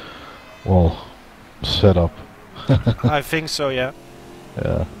 setup. I think so. Yeah.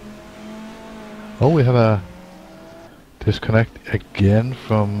 Yeah. Oh, we have a disconnect again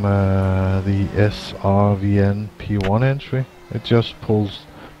from the SRVN P1 entry. It just pulled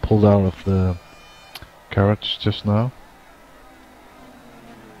out of the garage just now.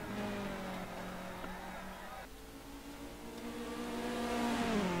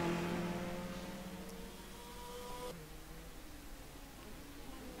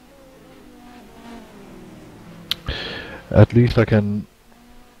 At least I can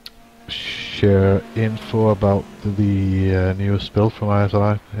share info about the newest build from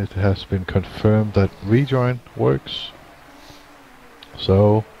ISI. It has been confirmed that rejoin works.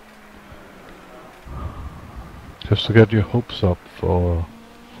 So, just to get your hopes up for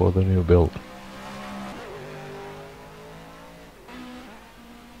the new build.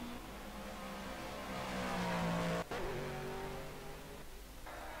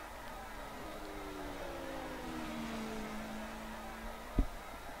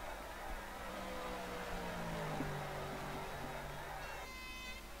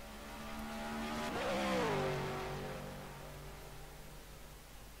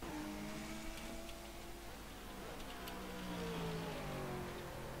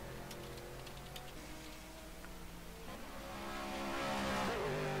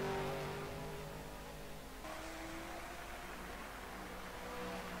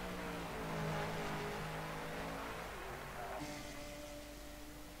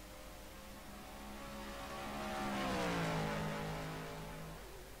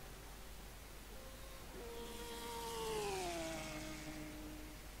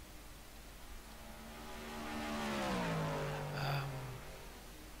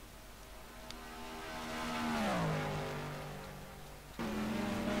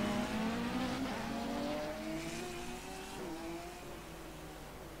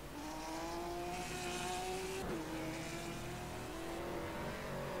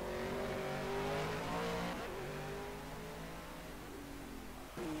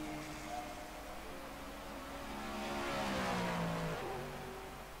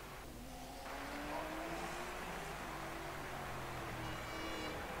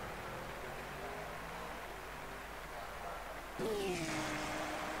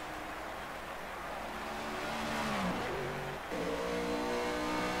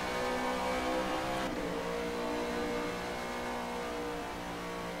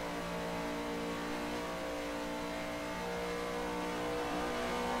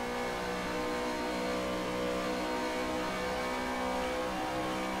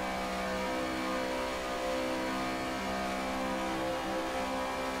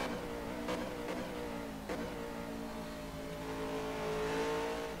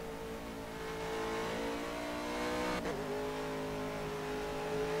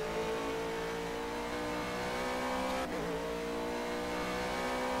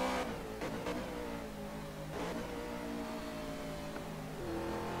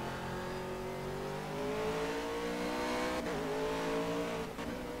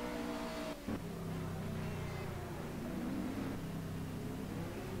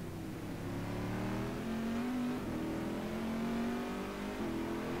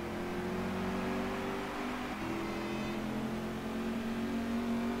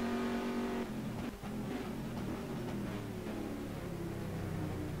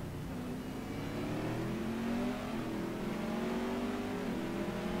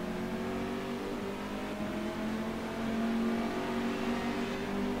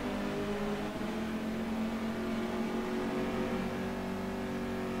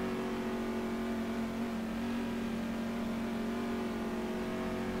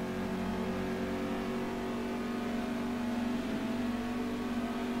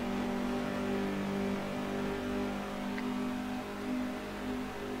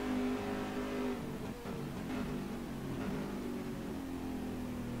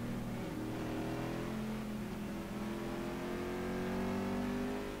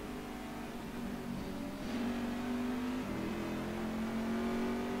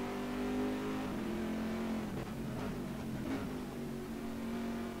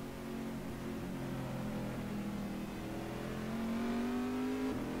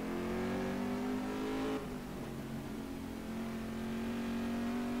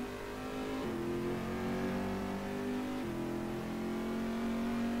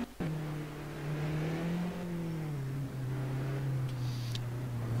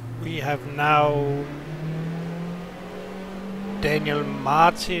 We have now Daniel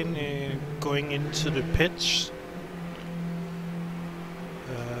Martin going into the pitch.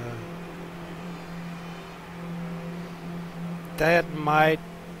 That might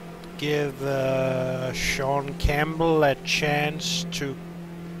give Sean Campbell a chance to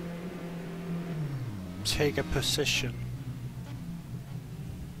take a position.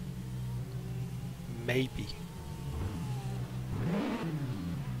 Maybe.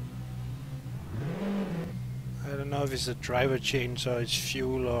 I don't know if it's a driver change or it's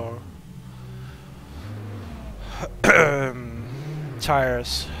fuel or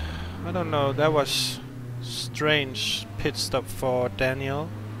tires. I don't know. That was strange pit stop for Daniel.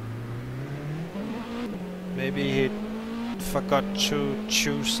 Maybe he forgot to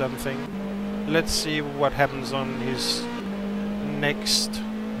choose something. Let's see what happens on his next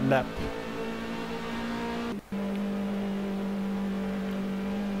lap.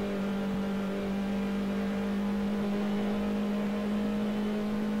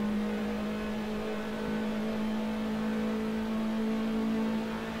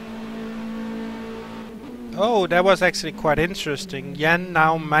 Oh, that was actually quite interesting. Jan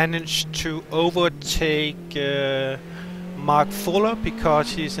now managed to overtake Mark Fuller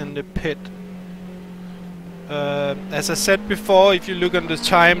because he's in the pit. As I said before, if you look on the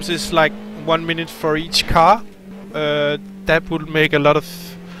times, it's like 1 minute for each car. That would make a lot of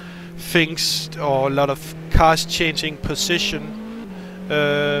things, or a lot of cars changing position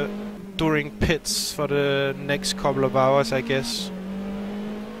during pits for the next couple of hours, I guess.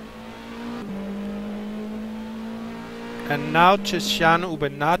 And now Tiziano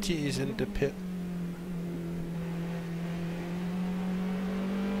Ubenati is in the pit.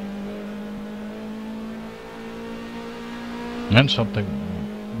 And something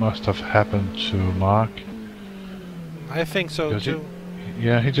must have happened to Mark. I think so too.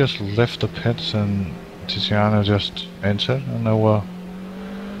 He just left the pits and Tiziano just entered, and they were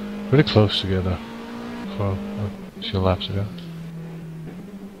really close together for a few laps ago.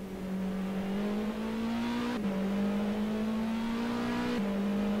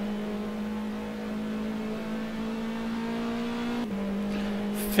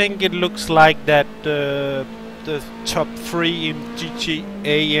 I think it looks like that the top 3 in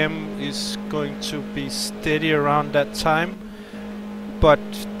GGAM is going to be steady around that time, but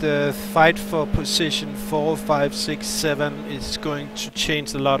the fight for position 4, 5, 6, 7 is going to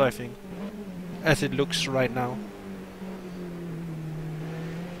change a lot, I think, as it looks right now.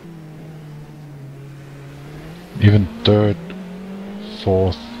 Even 3rd,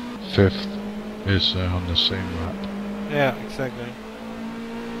 4th, 5th is on the same lap. Yeah, exactly.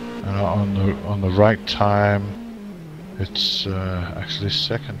 And on the right time, it's actually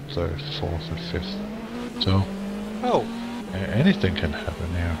 2nd, 3rd, 4th, and 5th. So, anything can happen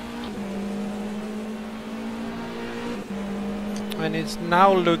here. And it's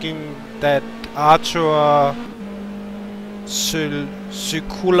now looking that Arthur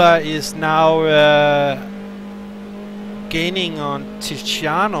Sukula is now gaining on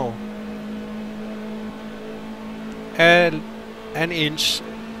Tiziano an inch,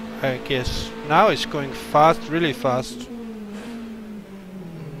 I guess. Now it's going fast, really fast.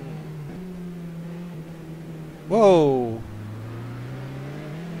 Whoa!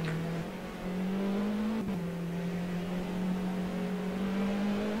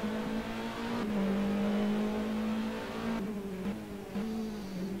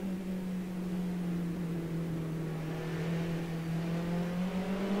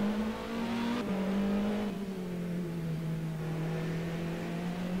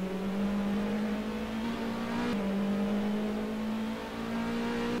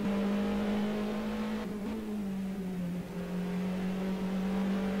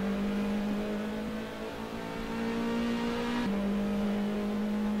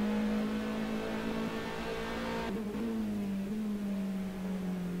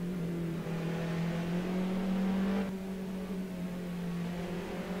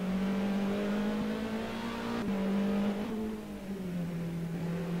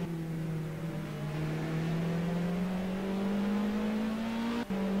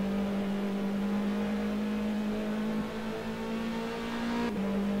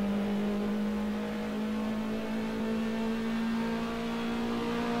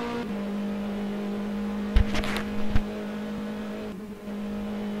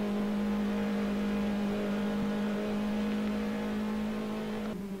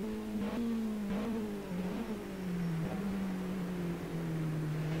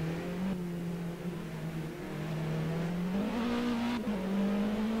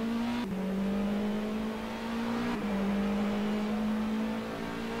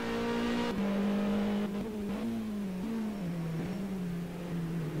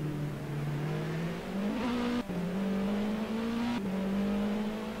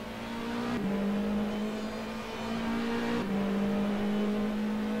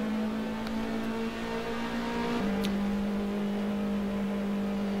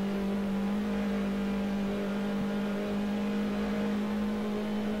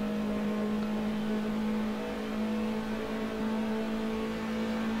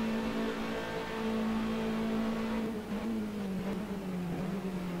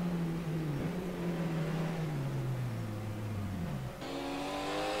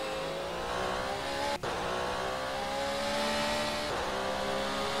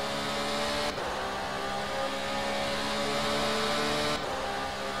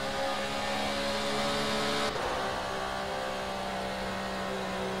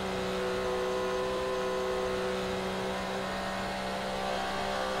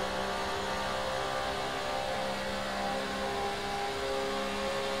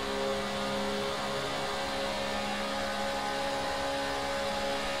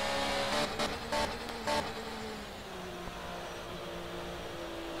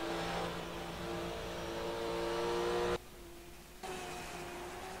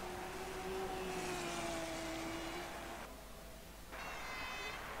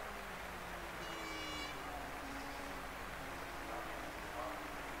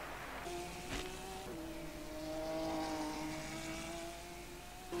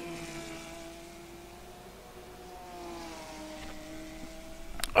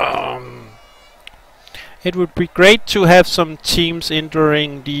 It would be great to have some teams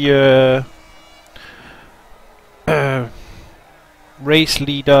entering the race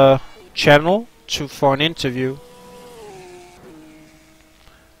leader channel for an interview.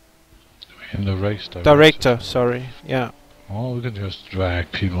 In the race Director, sorry, yeah. Oh, we can just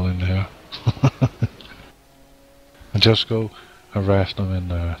drag people in there. And just go harass them in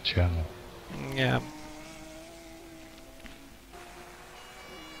the channel. Yeah.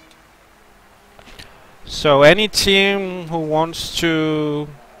 So any team who wants to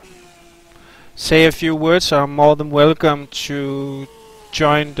say a few words are more than welcome to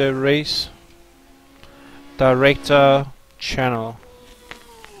join the race director channel.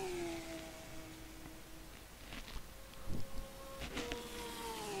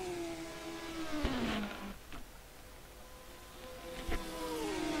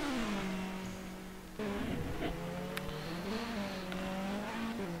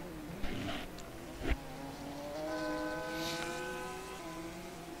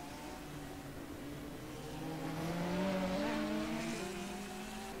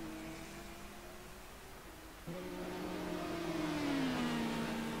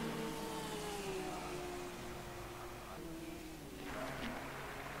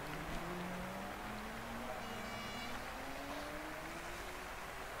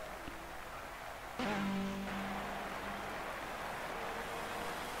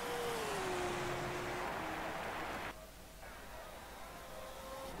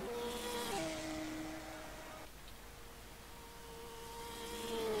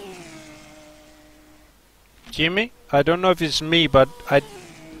 Jimmy, I don't know if it's me, but I'm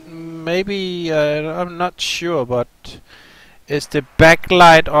not sure, but is the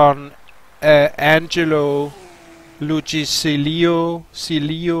backlight on Angelo Lucicilio's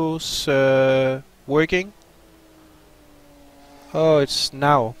working? Oh, it's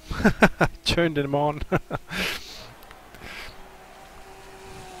now. I turned them on.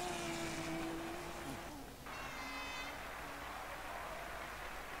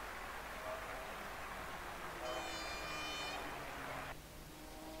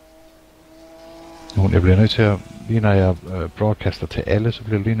 Jeg bliver nødt til at, lige når jeg broadcaster til alle, så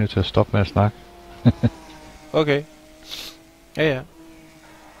bliver jeg lige nødt til at stoppe med at snakke. Okay. Ja, ja.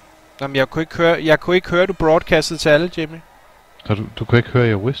 Jamen, jeg kunne ikke høre, du broadcastede til alle, Jimmy. Så du kunne ikke høre,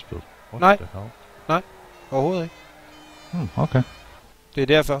 jeg whispede? Nej. Overhovedet ikke. Okay. Det er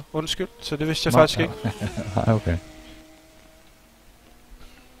derfor. Undskyld, så det vidste jeg faktisk ikke. Nej, okay.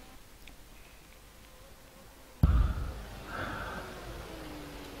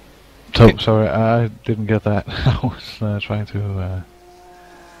 So, sorry, I didn't get that. I was trying to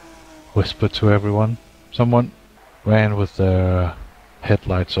whisper to everyone. Someone ran with their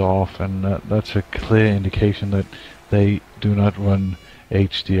headlights off, and that's a clear indication that they do not run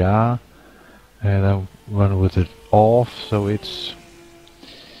HDR, and they run with it off, so it's...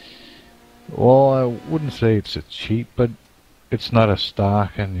 Well, I wouldn't say it's a cheat, but it's not as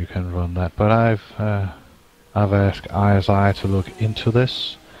dark and you can run that. But I've asked ISI to look into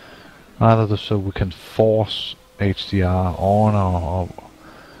this, either so we can force HDR on, or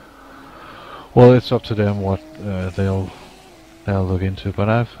well, it's up to them what they'll look into. But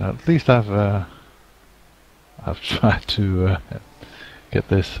I've tried to get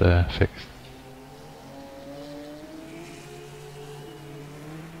this fixed.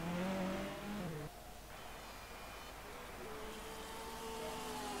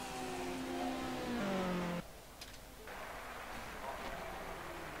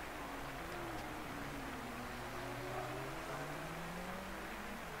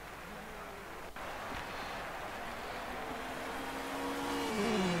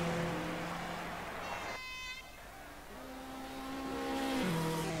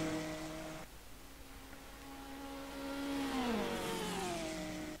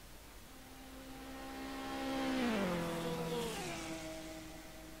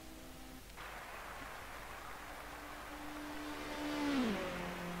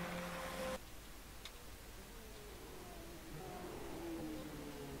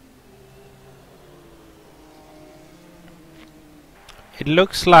 It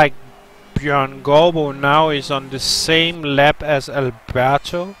looks like Björn Gorbo now is on the same lap as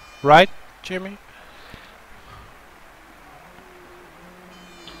Alberto, right, Jimmy?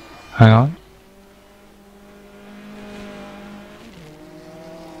 Hang on.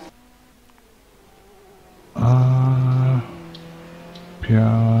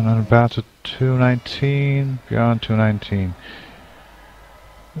 Björn and Alberto 219. Björn 219.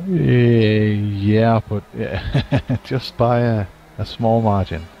 Yeah, but yeah, just by a small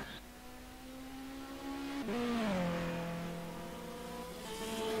margin.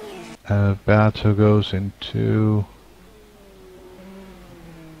 Battle goes into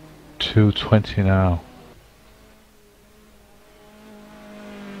 220 now.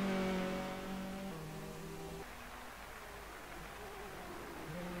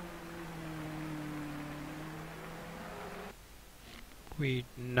 We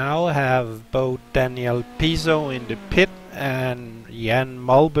now have both Daniel Piso in the pit and Jan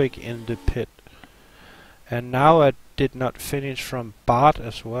Malbæk in the pit. And now I did not finish from Bart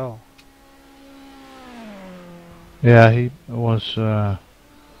as well. Yeah, he was on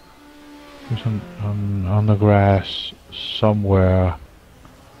the grass somewhere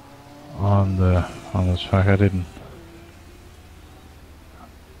on the track. I didn't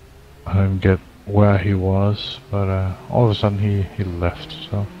get where he was, but all of a sudden he left.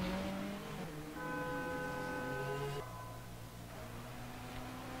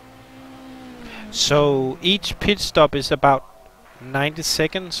 So each pit stop is about 90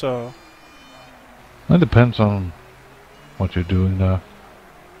 seconds, or It depends on what you're doing there.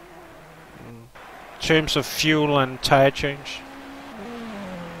 in terms of fuel and tire change.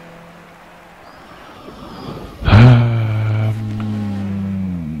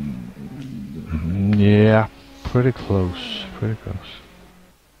 Yeah, pretty close. Pretty close.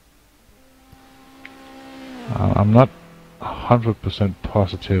 I'm not 100%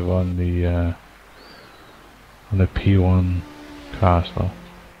 positive on the P1 cars though.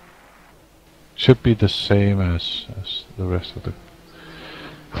 Should be the same as the rest of the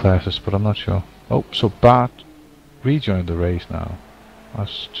classes, but I'm not sure. Oh, so Bart rejoined the race now. I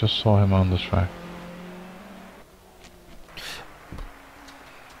just saw him on the track.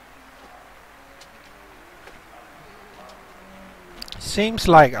 Seems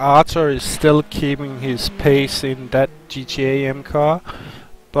like Arthur is still keeping his pace in that GTA M car,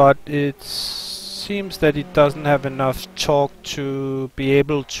 but it seems that he doesn't have enough torque to be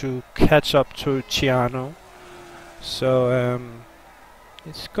able to catch up to Ciano. So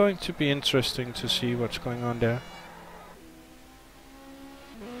it's going to be interesting to see what's going on there.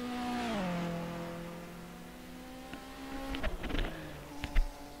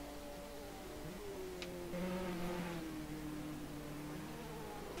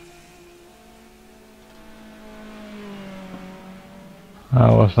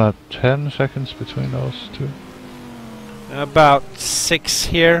 Was that 10 seconds between those two? About 6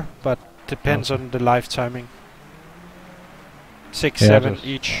 here, but depends Okay. on the live timing. 6, Yeah, 7 just-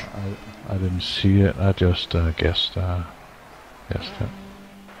 each. I didn't see it. I just guessed it.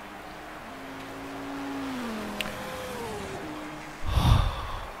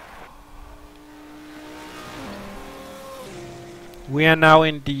 We are now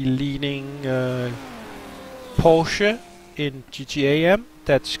in the leading Porsche in GTA M.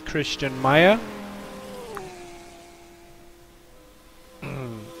 That's Christian Meyer.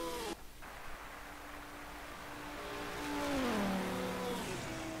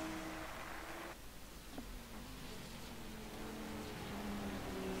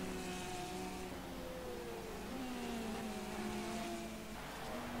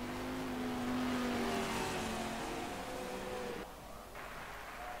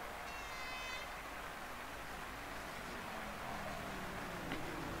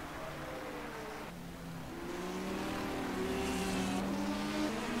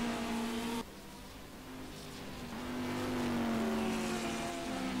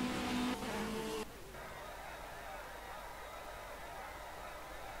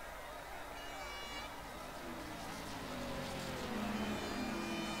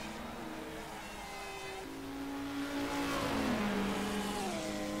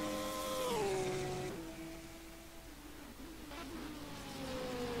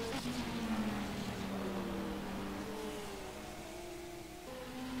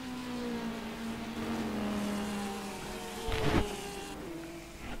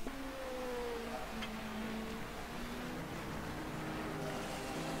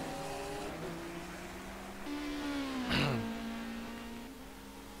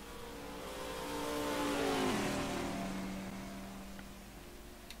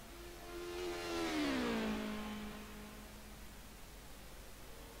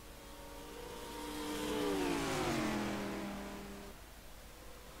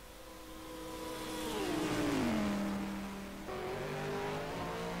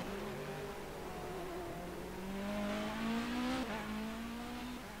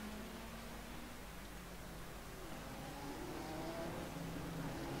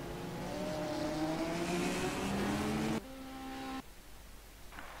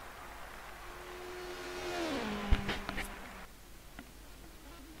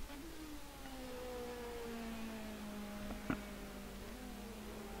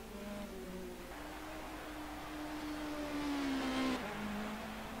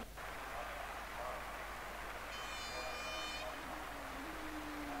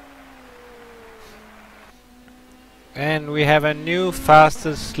 And we have a new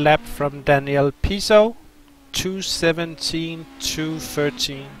fastest lap from Daniel Piso,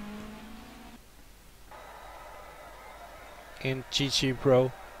 2:17.213 in GT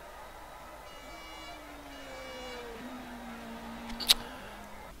Pro.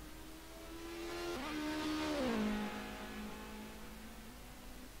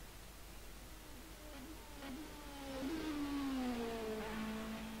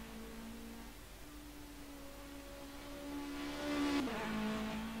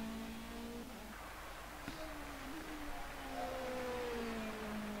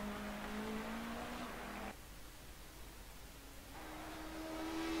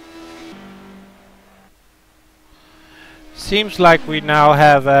 Seems like we now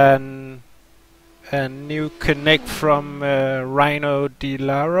have a new connect from Rhino Di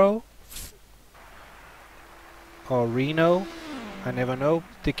Laro or Reno, I never know,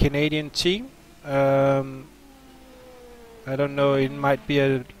 the Canadian team. I don't know, it might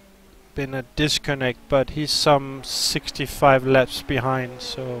be been a disconnect, but he's some 65 laps behind,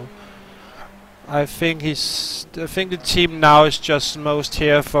 so I think the team now is just most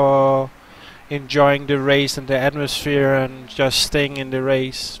here for enjoying the race and the atmosphere and just staying in the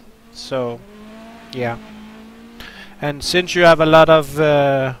race. So yeah, and since you have a lot of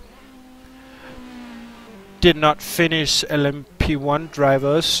did not finish LMP1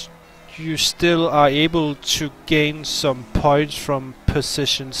 drivers, you still are able to gain some points from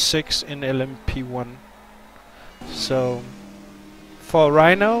position 6 in LMP1. So for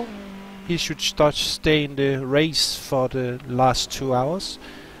Rhino, he should stay in the race for the last 2 hours,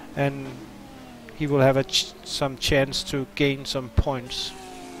 and he will have some chance to gain some points.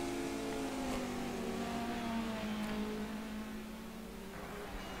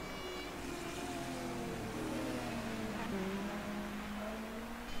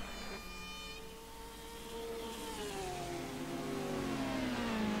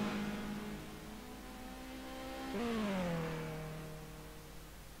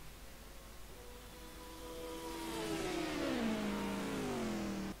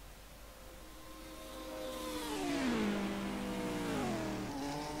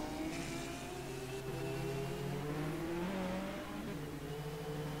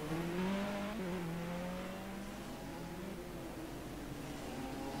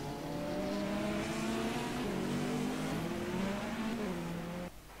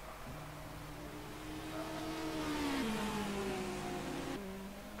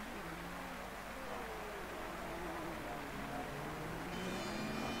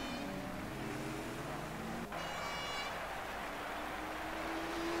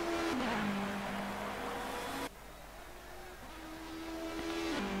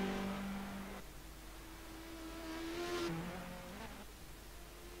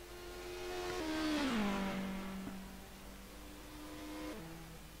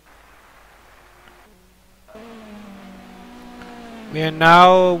 We are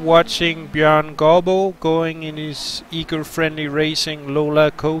now watching Björn Gorbo going in his eco-friendly racing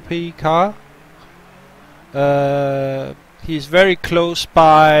Lola Copy car. He's very close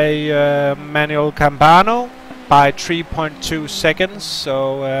by Manuel Campano by 3.2 seconds,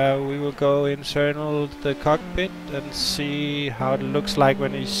 so we will go internal the cockpit and see how it looks like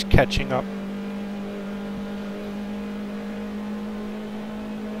when he's catching up.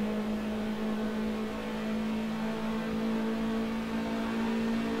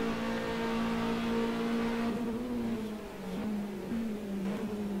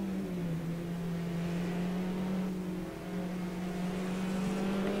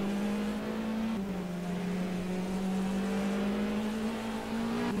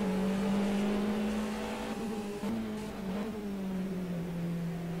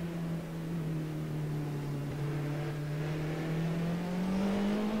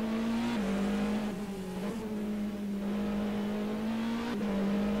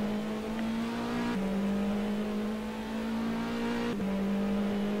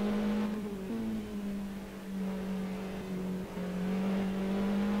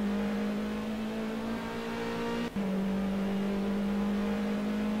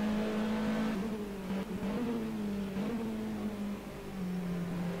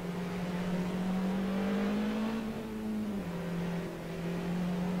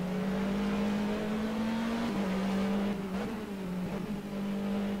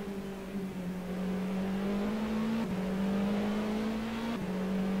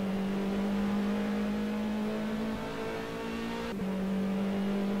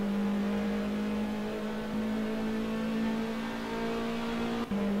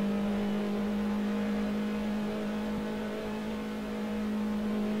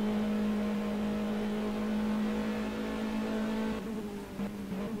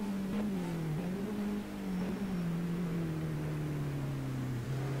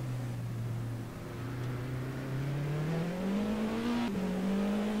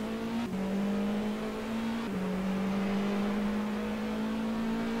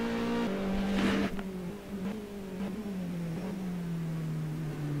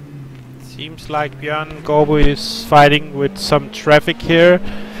 Seems like Björn Gorbo is fighting with some traffic here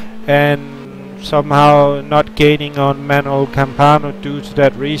and somehow not gaining on Manuel Campano due to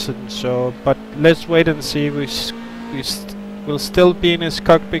that reason. So, but let's wait and see. We'll still be in his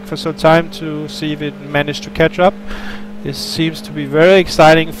cockpit for some time to see if it managed to catch up. This seems to be very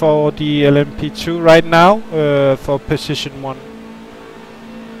exciting for the LMP2 right now, for position 1.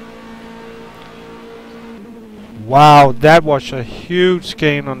 Wow, that was a huge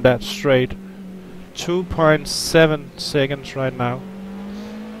gain on that straight. 2.7 seconds right now.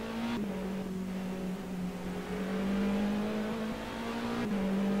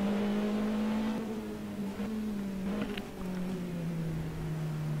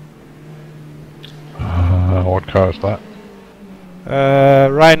 What car is that?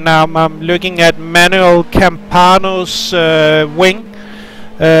 Right now I'm looking at Manuel Campano's wing.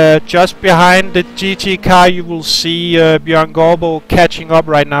 Just behind the GT car you will see Björn Gorbo catching up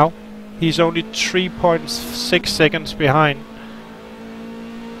right now. He's only 3.6 seconds behind.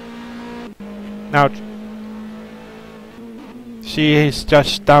 Now, see, he's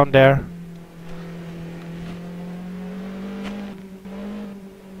just down there.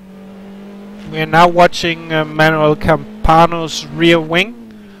 We are now watching Manuel Campano's rear wing.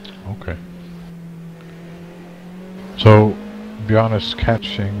 Okay. So, Björn is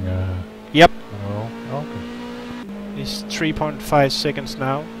catching... Yep. Oh, okay. He's 3.5 seconds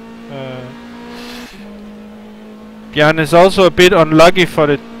now. Björn is also a bit unlucky for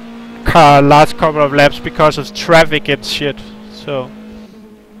the car last couple of laps because of traffic and shit. So...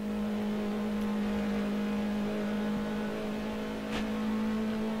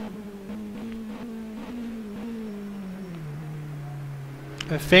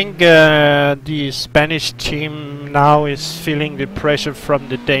 I think the Spanish team now is feeling the pressure from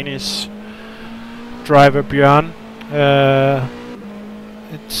the Danish driver Björn.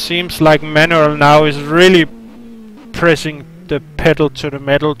 It seems like Manuel now is really pressing the pedal to the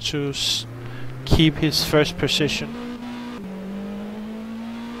metal to keep his first position.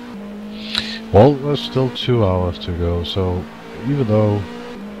 Well, there's still 2 hours to go, so even though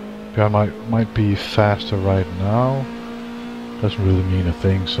Björn might be faster right now, doesn't really mean a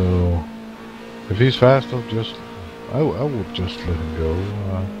thing. So if he's fast, I would just let him go.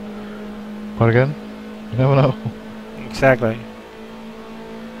 But again, you never know. Exactly.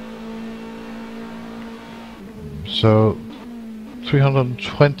 So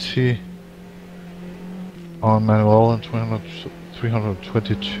 320 on Manuel and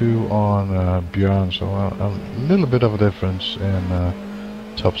 322 on Björn. So a little bit of a difference in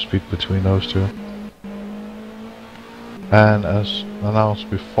top speed between those two. And as announced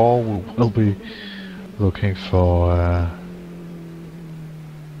before, we will be looking for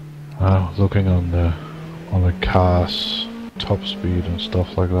looking on the car's top speed and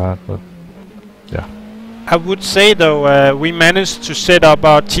stuff like that. But yeah, I would say though we managed to set up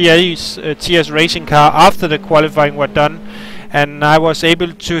our TS racing car after the qualifying were done, and I was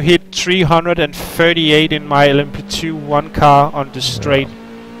able to hit 338 in my LMP2 1 car on the straight.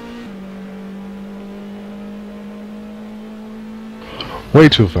 Way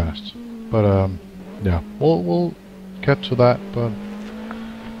too fast, but yeah, we'll get to that, but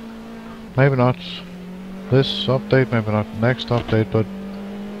maybe not this update, maybe not next update, but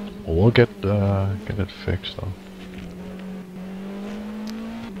we'll get it fixed though.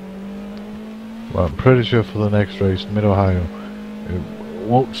 Well, I'm pretty sure for the next race, Mid-Ohio, it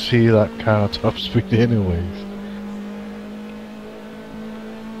won't see that kind of top speed anyways.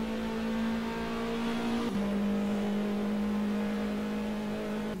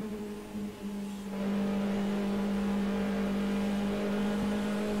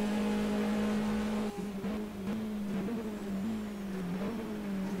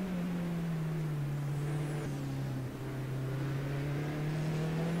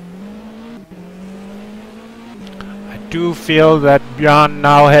 I do feel that Björn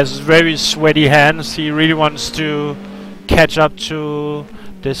now has very sweaty hands. He really wants to catch up to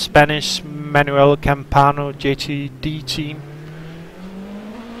the Spanish Manuel Campano JTD team.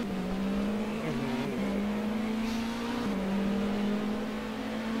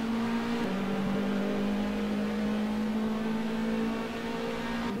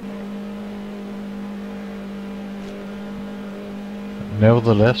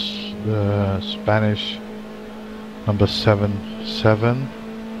 Nevertheless, the Spanish number 77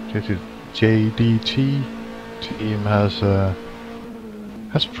 JDT team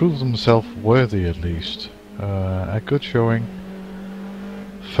has proved themselves worthy, at least. A good showing.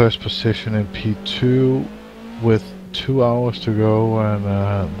 First position in P2 with 2 hours to go, and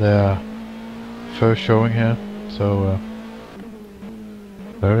their first showing here. So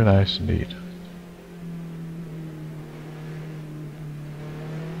Very nice indeed.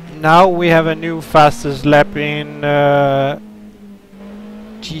 Now we have a new fastest lap in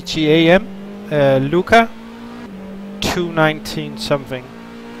GTAM. Luca, 2:19 something.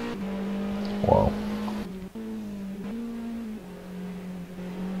 Wow.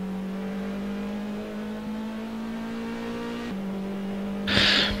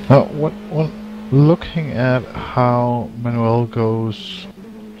 Now, looking at how Manuel goes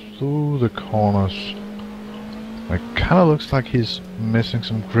through the corners, it kind of looks like he's missing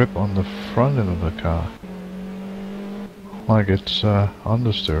some grip on the front end of the car. Like it's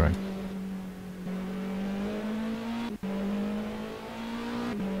understeering.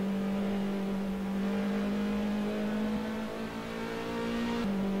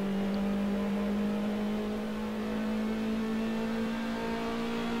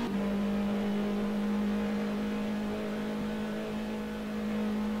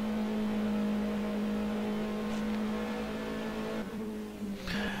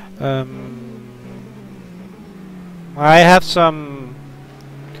 I have some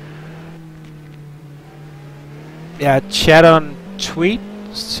chat on tweet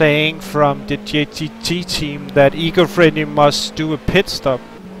saying from the JTT team that Eco-Friendly must do a pit stop.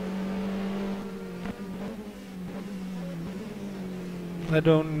 I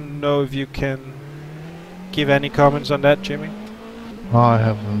don't know if you can give any comments on that, Jimmy. I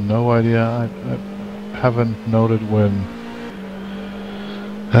have no idea. I haven't noted when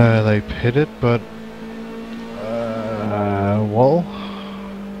they pitted, but well,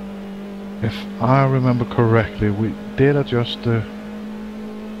 if I remember correctly, we did adjust the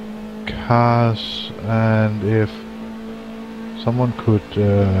cars, and if someone could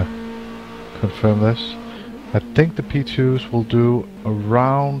confirm this, I think the P2s will do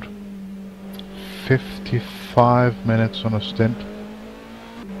around 55 minutes on a stint.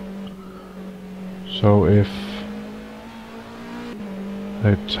 So if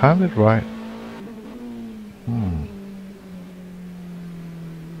they timed it right,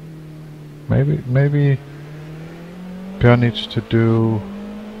 maybe Björn needs to do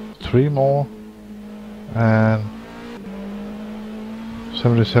 3 more, and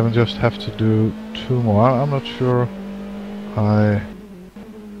 77 just have to do 2 more. I'm not sure. I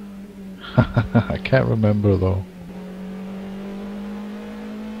can't remember though.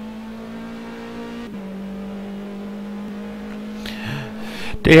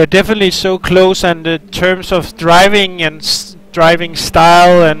 They are definitely so close, and in terms of driving and driving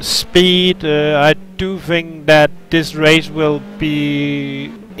style and speed, I do think that this race will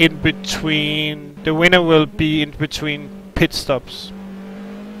be in between. The winner will be in between pit stops.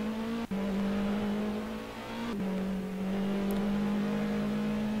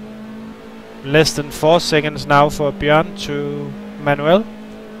 Less than 4 seconds now for Björn to Manuel.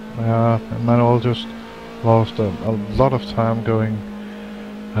 Manuel just lost a lot of time going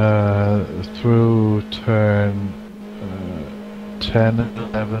through turn 10,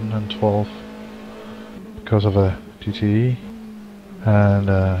 11 and 12 because of a GTE and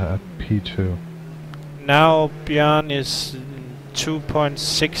a P2. Now Björn is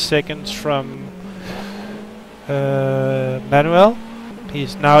 2.6 seconds from Manuel.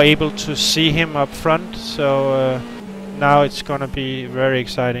 He's now able to see him up front, so now it's gonna be very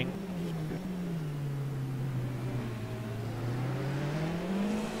exciting.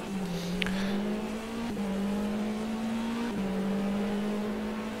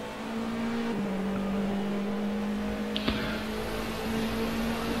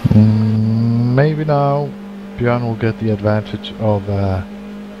 Maybe now Björn will get the advantage of a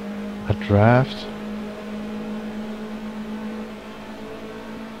draft.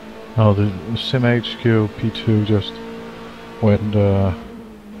 Oh, the Sim HQ P2 just went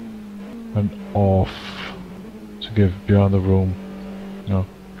off to give Björn the room. You know,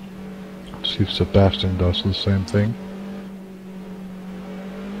 see if Sebastian does the same thing.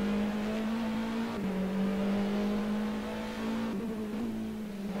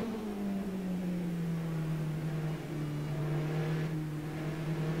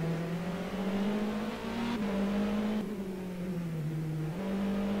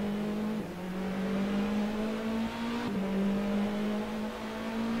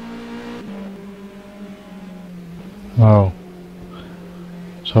 Oh,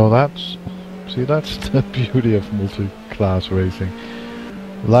 so that's the beauty of multi-class racing.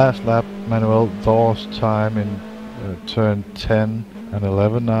 Last lap, Manuel lost time in turn 10 and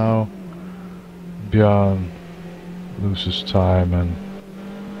 11 now. Björn loses time and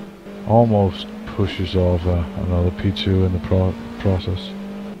almost pushes off another P2 in the process.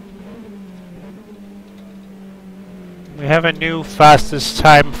 We have a new fastest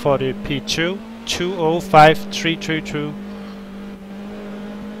time for the P2, 2:05.332.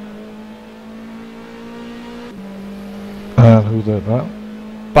 And who did that?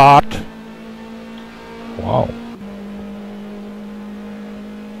 Bart. Wow.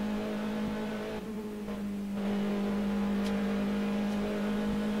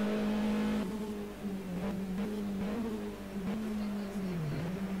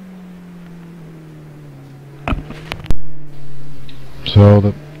 So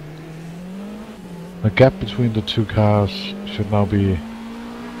the gap between the two cars should now be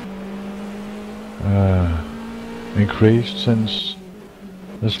increased, since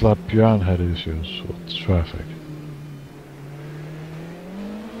this lap Björn had issues with traffic.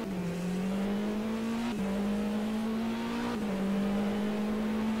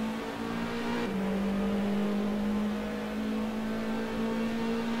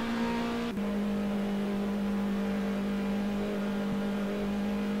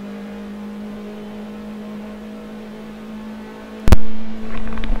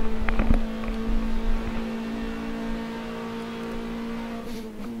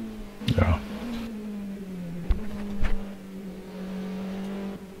 Yeah.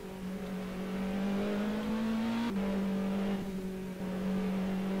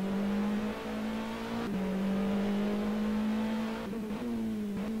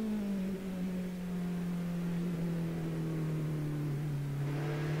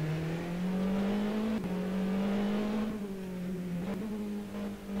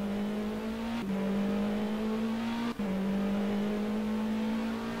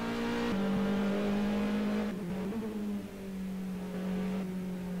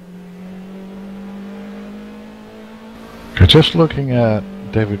 Okay, just looking at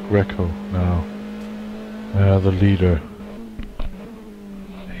David Greco now, the leader.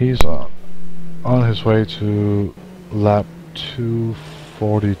 He's on his way to lap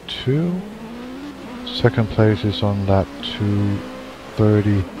 242. Second place is on lap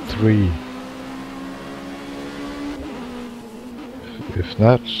 233. If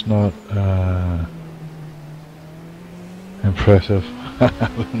that's not impressive, I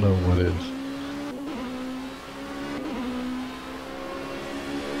don't know what is.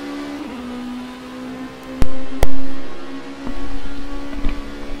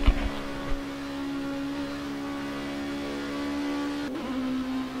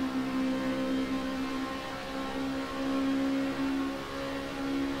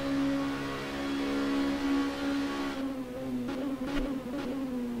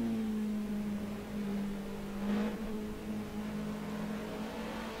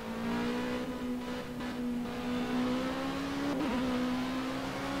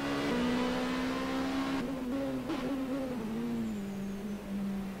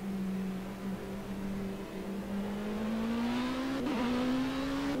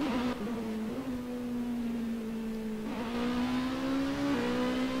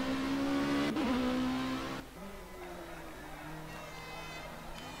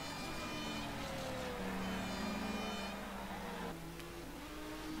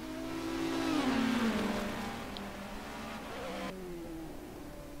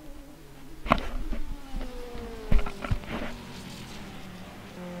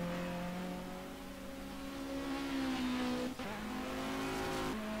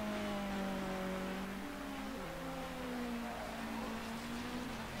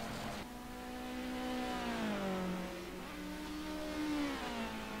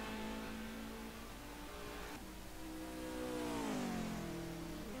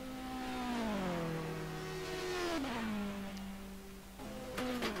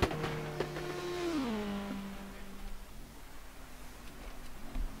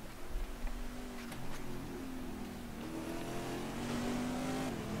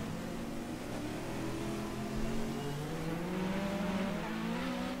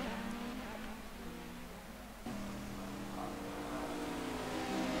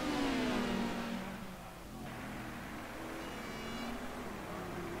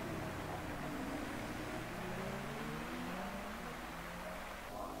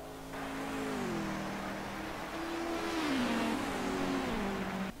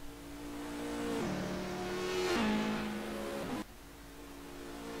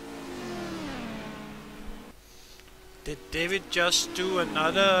 Did David just do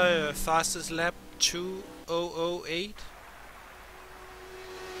another fastest lap 2008?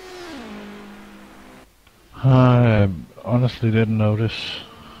 I honestly didn't notice.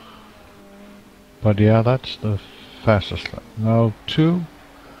 But yeah, that's the fastest lap. Now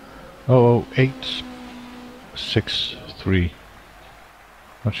 2:00:8:63.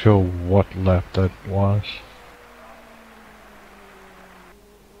 Not sure what lap that was.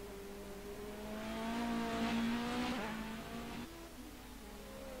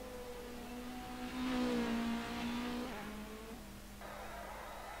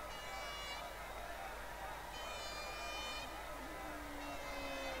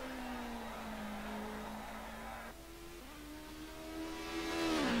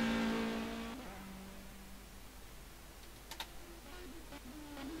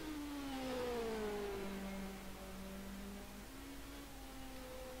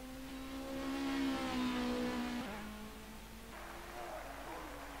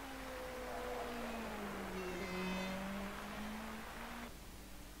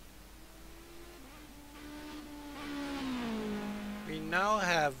 now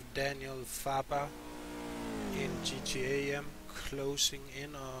have Daniel Faber in GTAM closing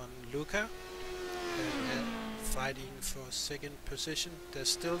in on Luca and fighting for second position. There's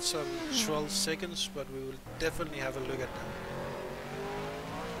still some 12 seconds, but we will definitely have a look at that.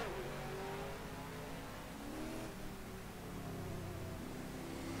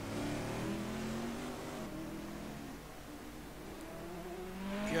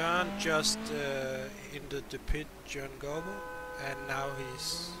 Björn just entered the pit, John Gobo, and now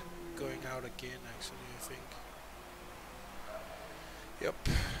he's going out again, actually, I think. Yep.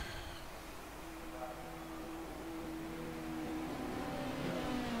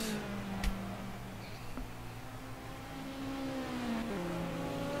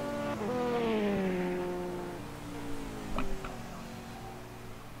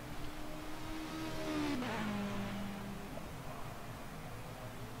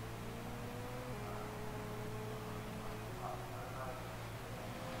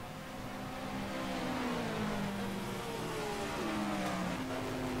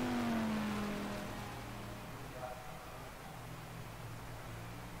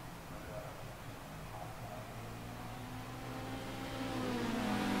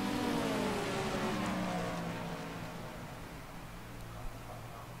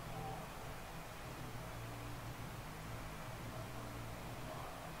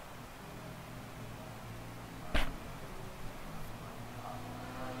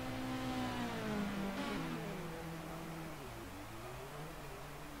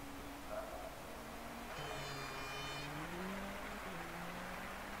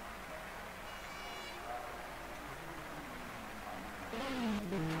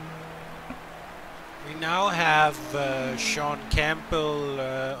 We now have Sean Campbell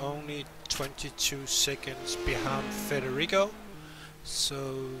only 22 seconds behind Federico,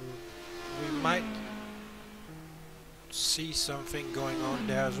 so we might see something going on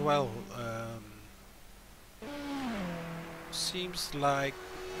there as well. Seems like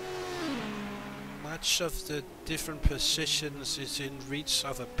much of the different positions is in reach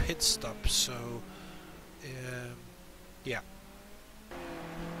of a pit stop, so yeah.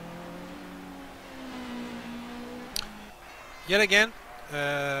 Yet again,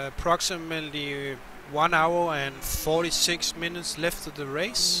 approximately 1 hour and 46 minutes left of the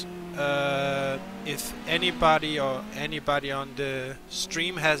race. If anybody on the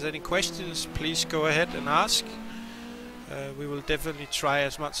stream has any questions, please go ahead and ask. We will definitely try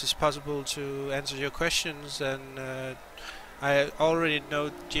as much as possible to answer your questions, and I already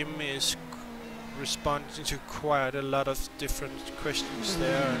know Jim is responding to quite a lot of different questions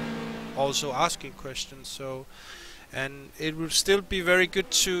there and also asking questions, so. And it will still be very good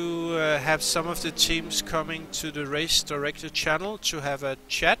to have some of the teams coming to the Race Director channel to have a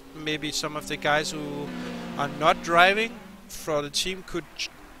chat. Maybe some of the guys who are not driving for the team could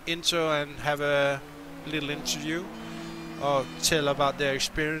enter and have a little interview or tell about their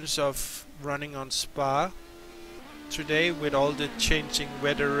experience of running on Spa today with all the changing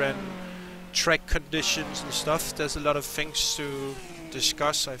weather and track conditions and stuff. There's a lot of things to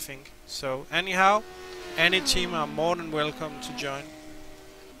discuss, I think. So anyhow, any team are more than welcome to join.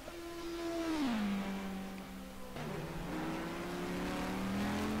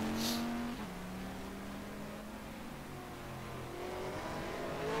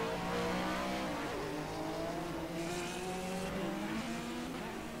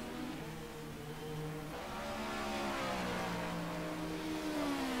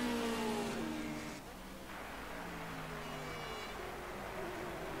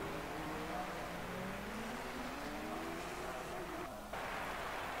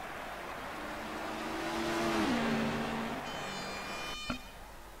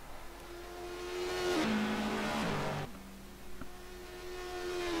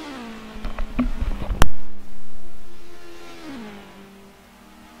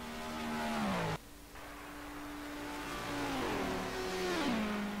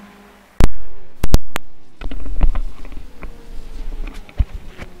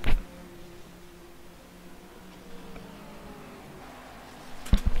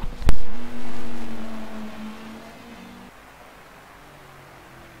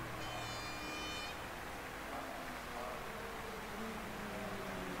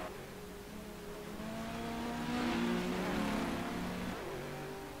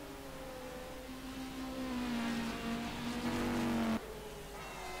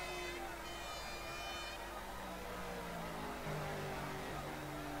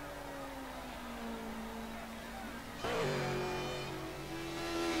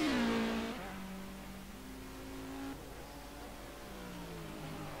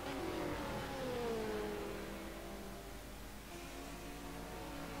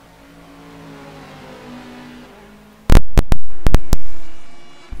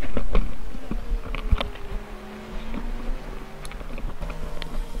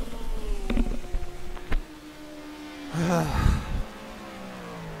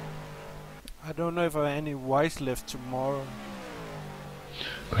 I don't know if I have any wise left tomorrow.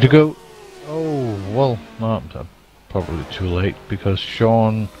 Could you go? Oh, well, no, probably too late because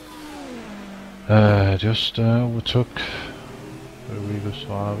Sean just overtook Federico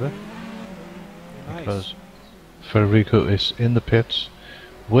Suave because Nice. Federico is in the pits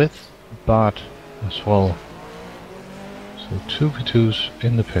with Bart as well. So 2v2s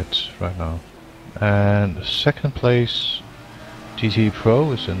in the pits right now. And second place GT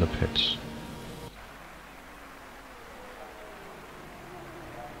Pro is in the pits.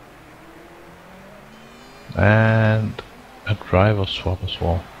 And a driver swap as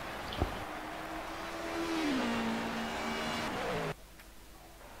well.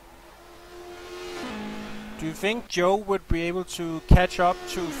 Do you think Joe would be able to catch up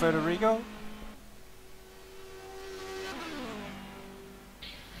to Federico?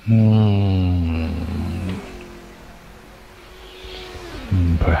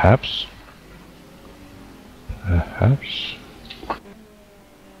 Perhaps. Perhaps.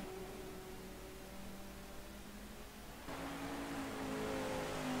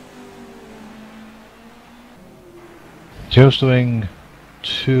 Joe's doing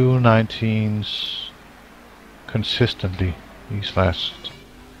 2:19s consistently these last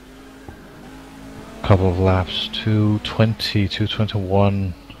couple of laps. 2:20,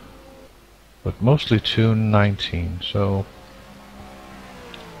 2:21, but mostly 2:19. So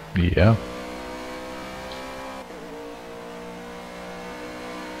yeah.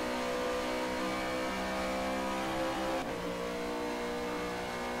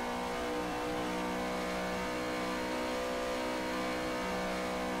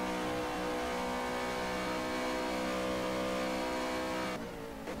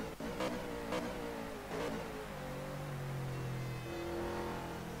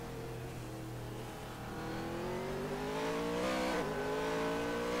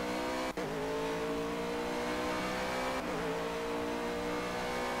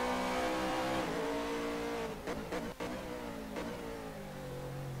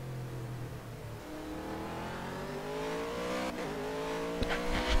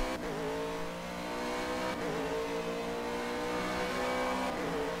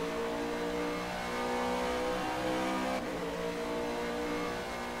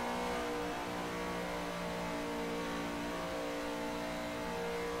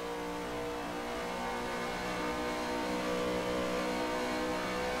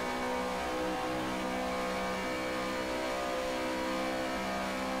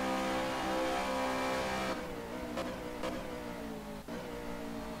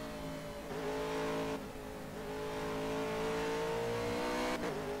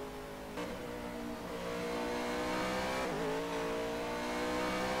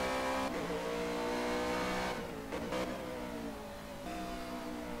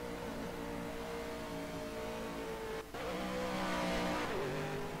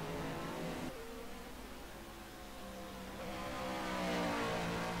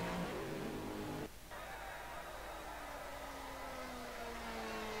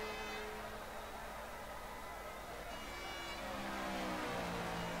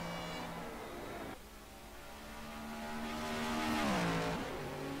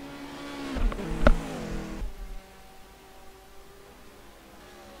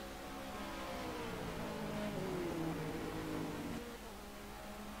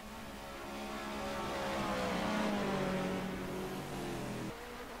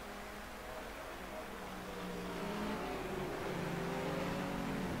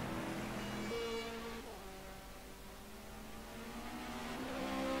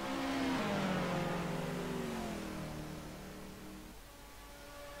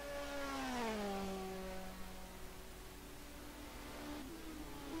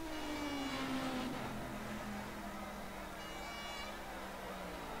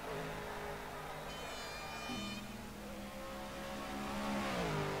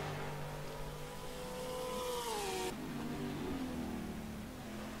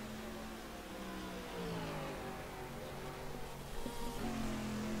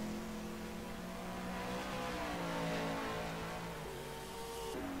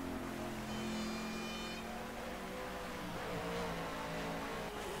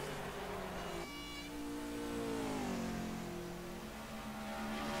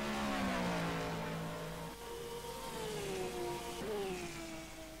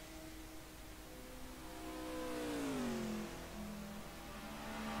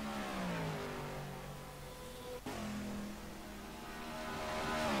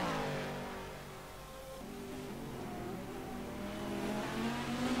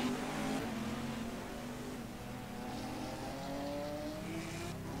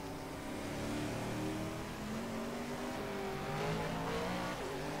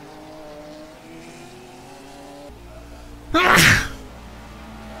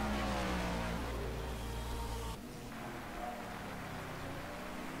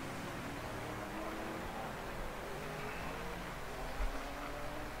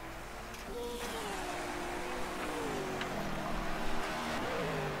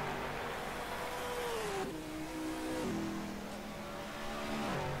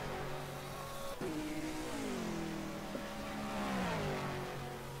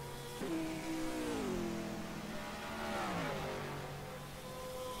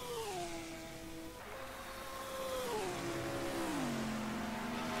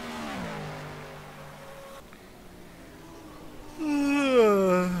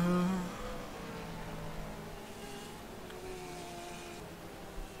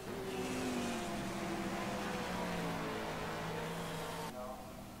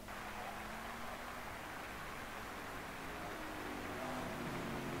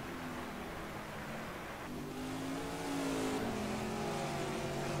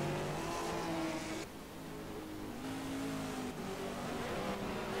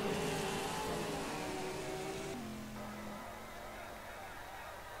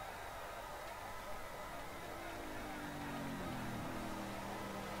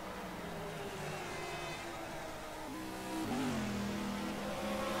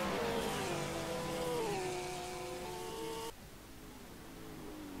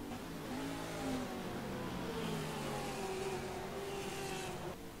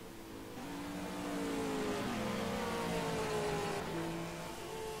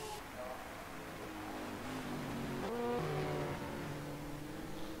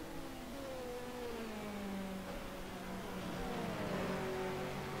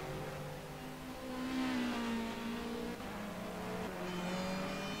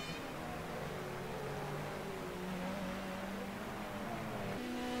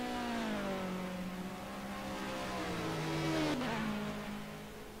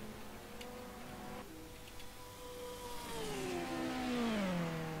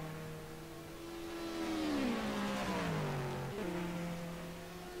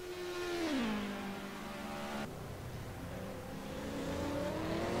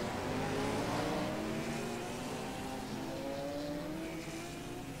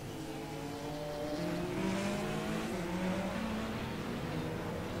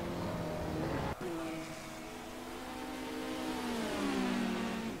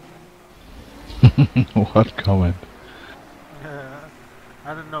 What comment?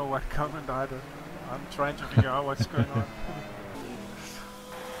 I don't know what comment either. I'm trying to figure out what's going on.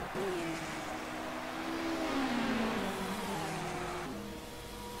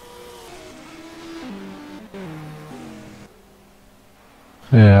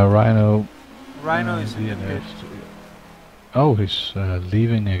 Yeah, Rhino. Rhino is in the DNF. pit. Oh, he's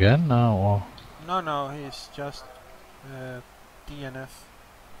leaving again now, or? No, he's just DNF.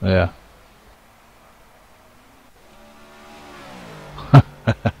 Yeah.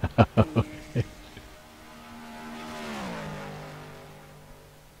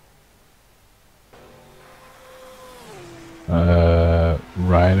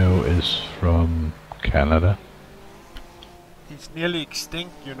 Rhino is from Canada. He's nearly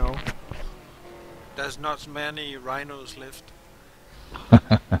extinct, you know. There's not many rhinos left.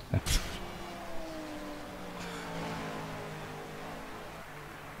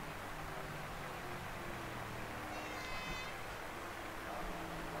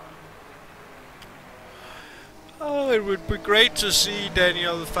 Oh, it would be great to see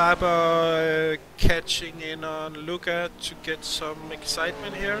Daniel Faber catching in on Luca to get some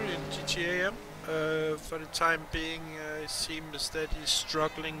excitement here in GTA M. For the time being, it seems that he's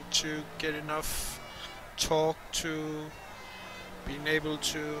struggling to get enough torque to being able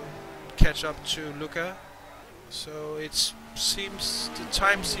to catch up to Luca. So the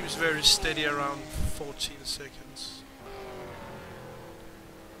time seems very steady, around 14 seconds.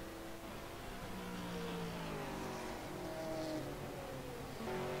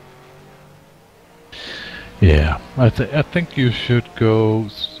 Yeah, I think you should go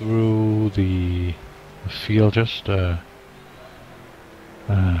through the field just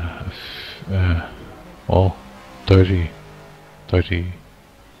well 30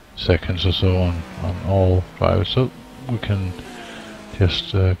 seconds or so on all drivers, so we can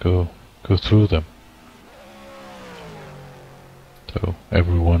just go through them, so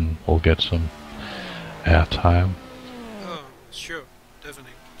everyone will get some airtime. Oh, sure,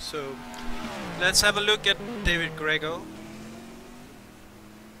 definitely. So let's have a look at David Grego.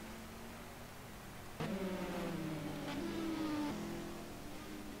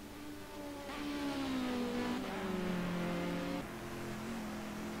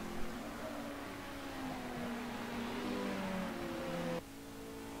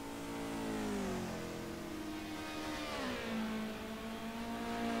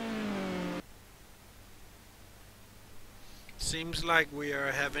 Seems like we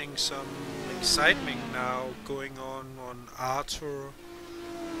are having some excitement now going on Arthur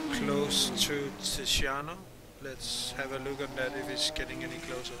close to Tiziano. Let's have a look at that if it's getting any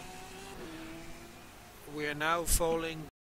closer. We are now falling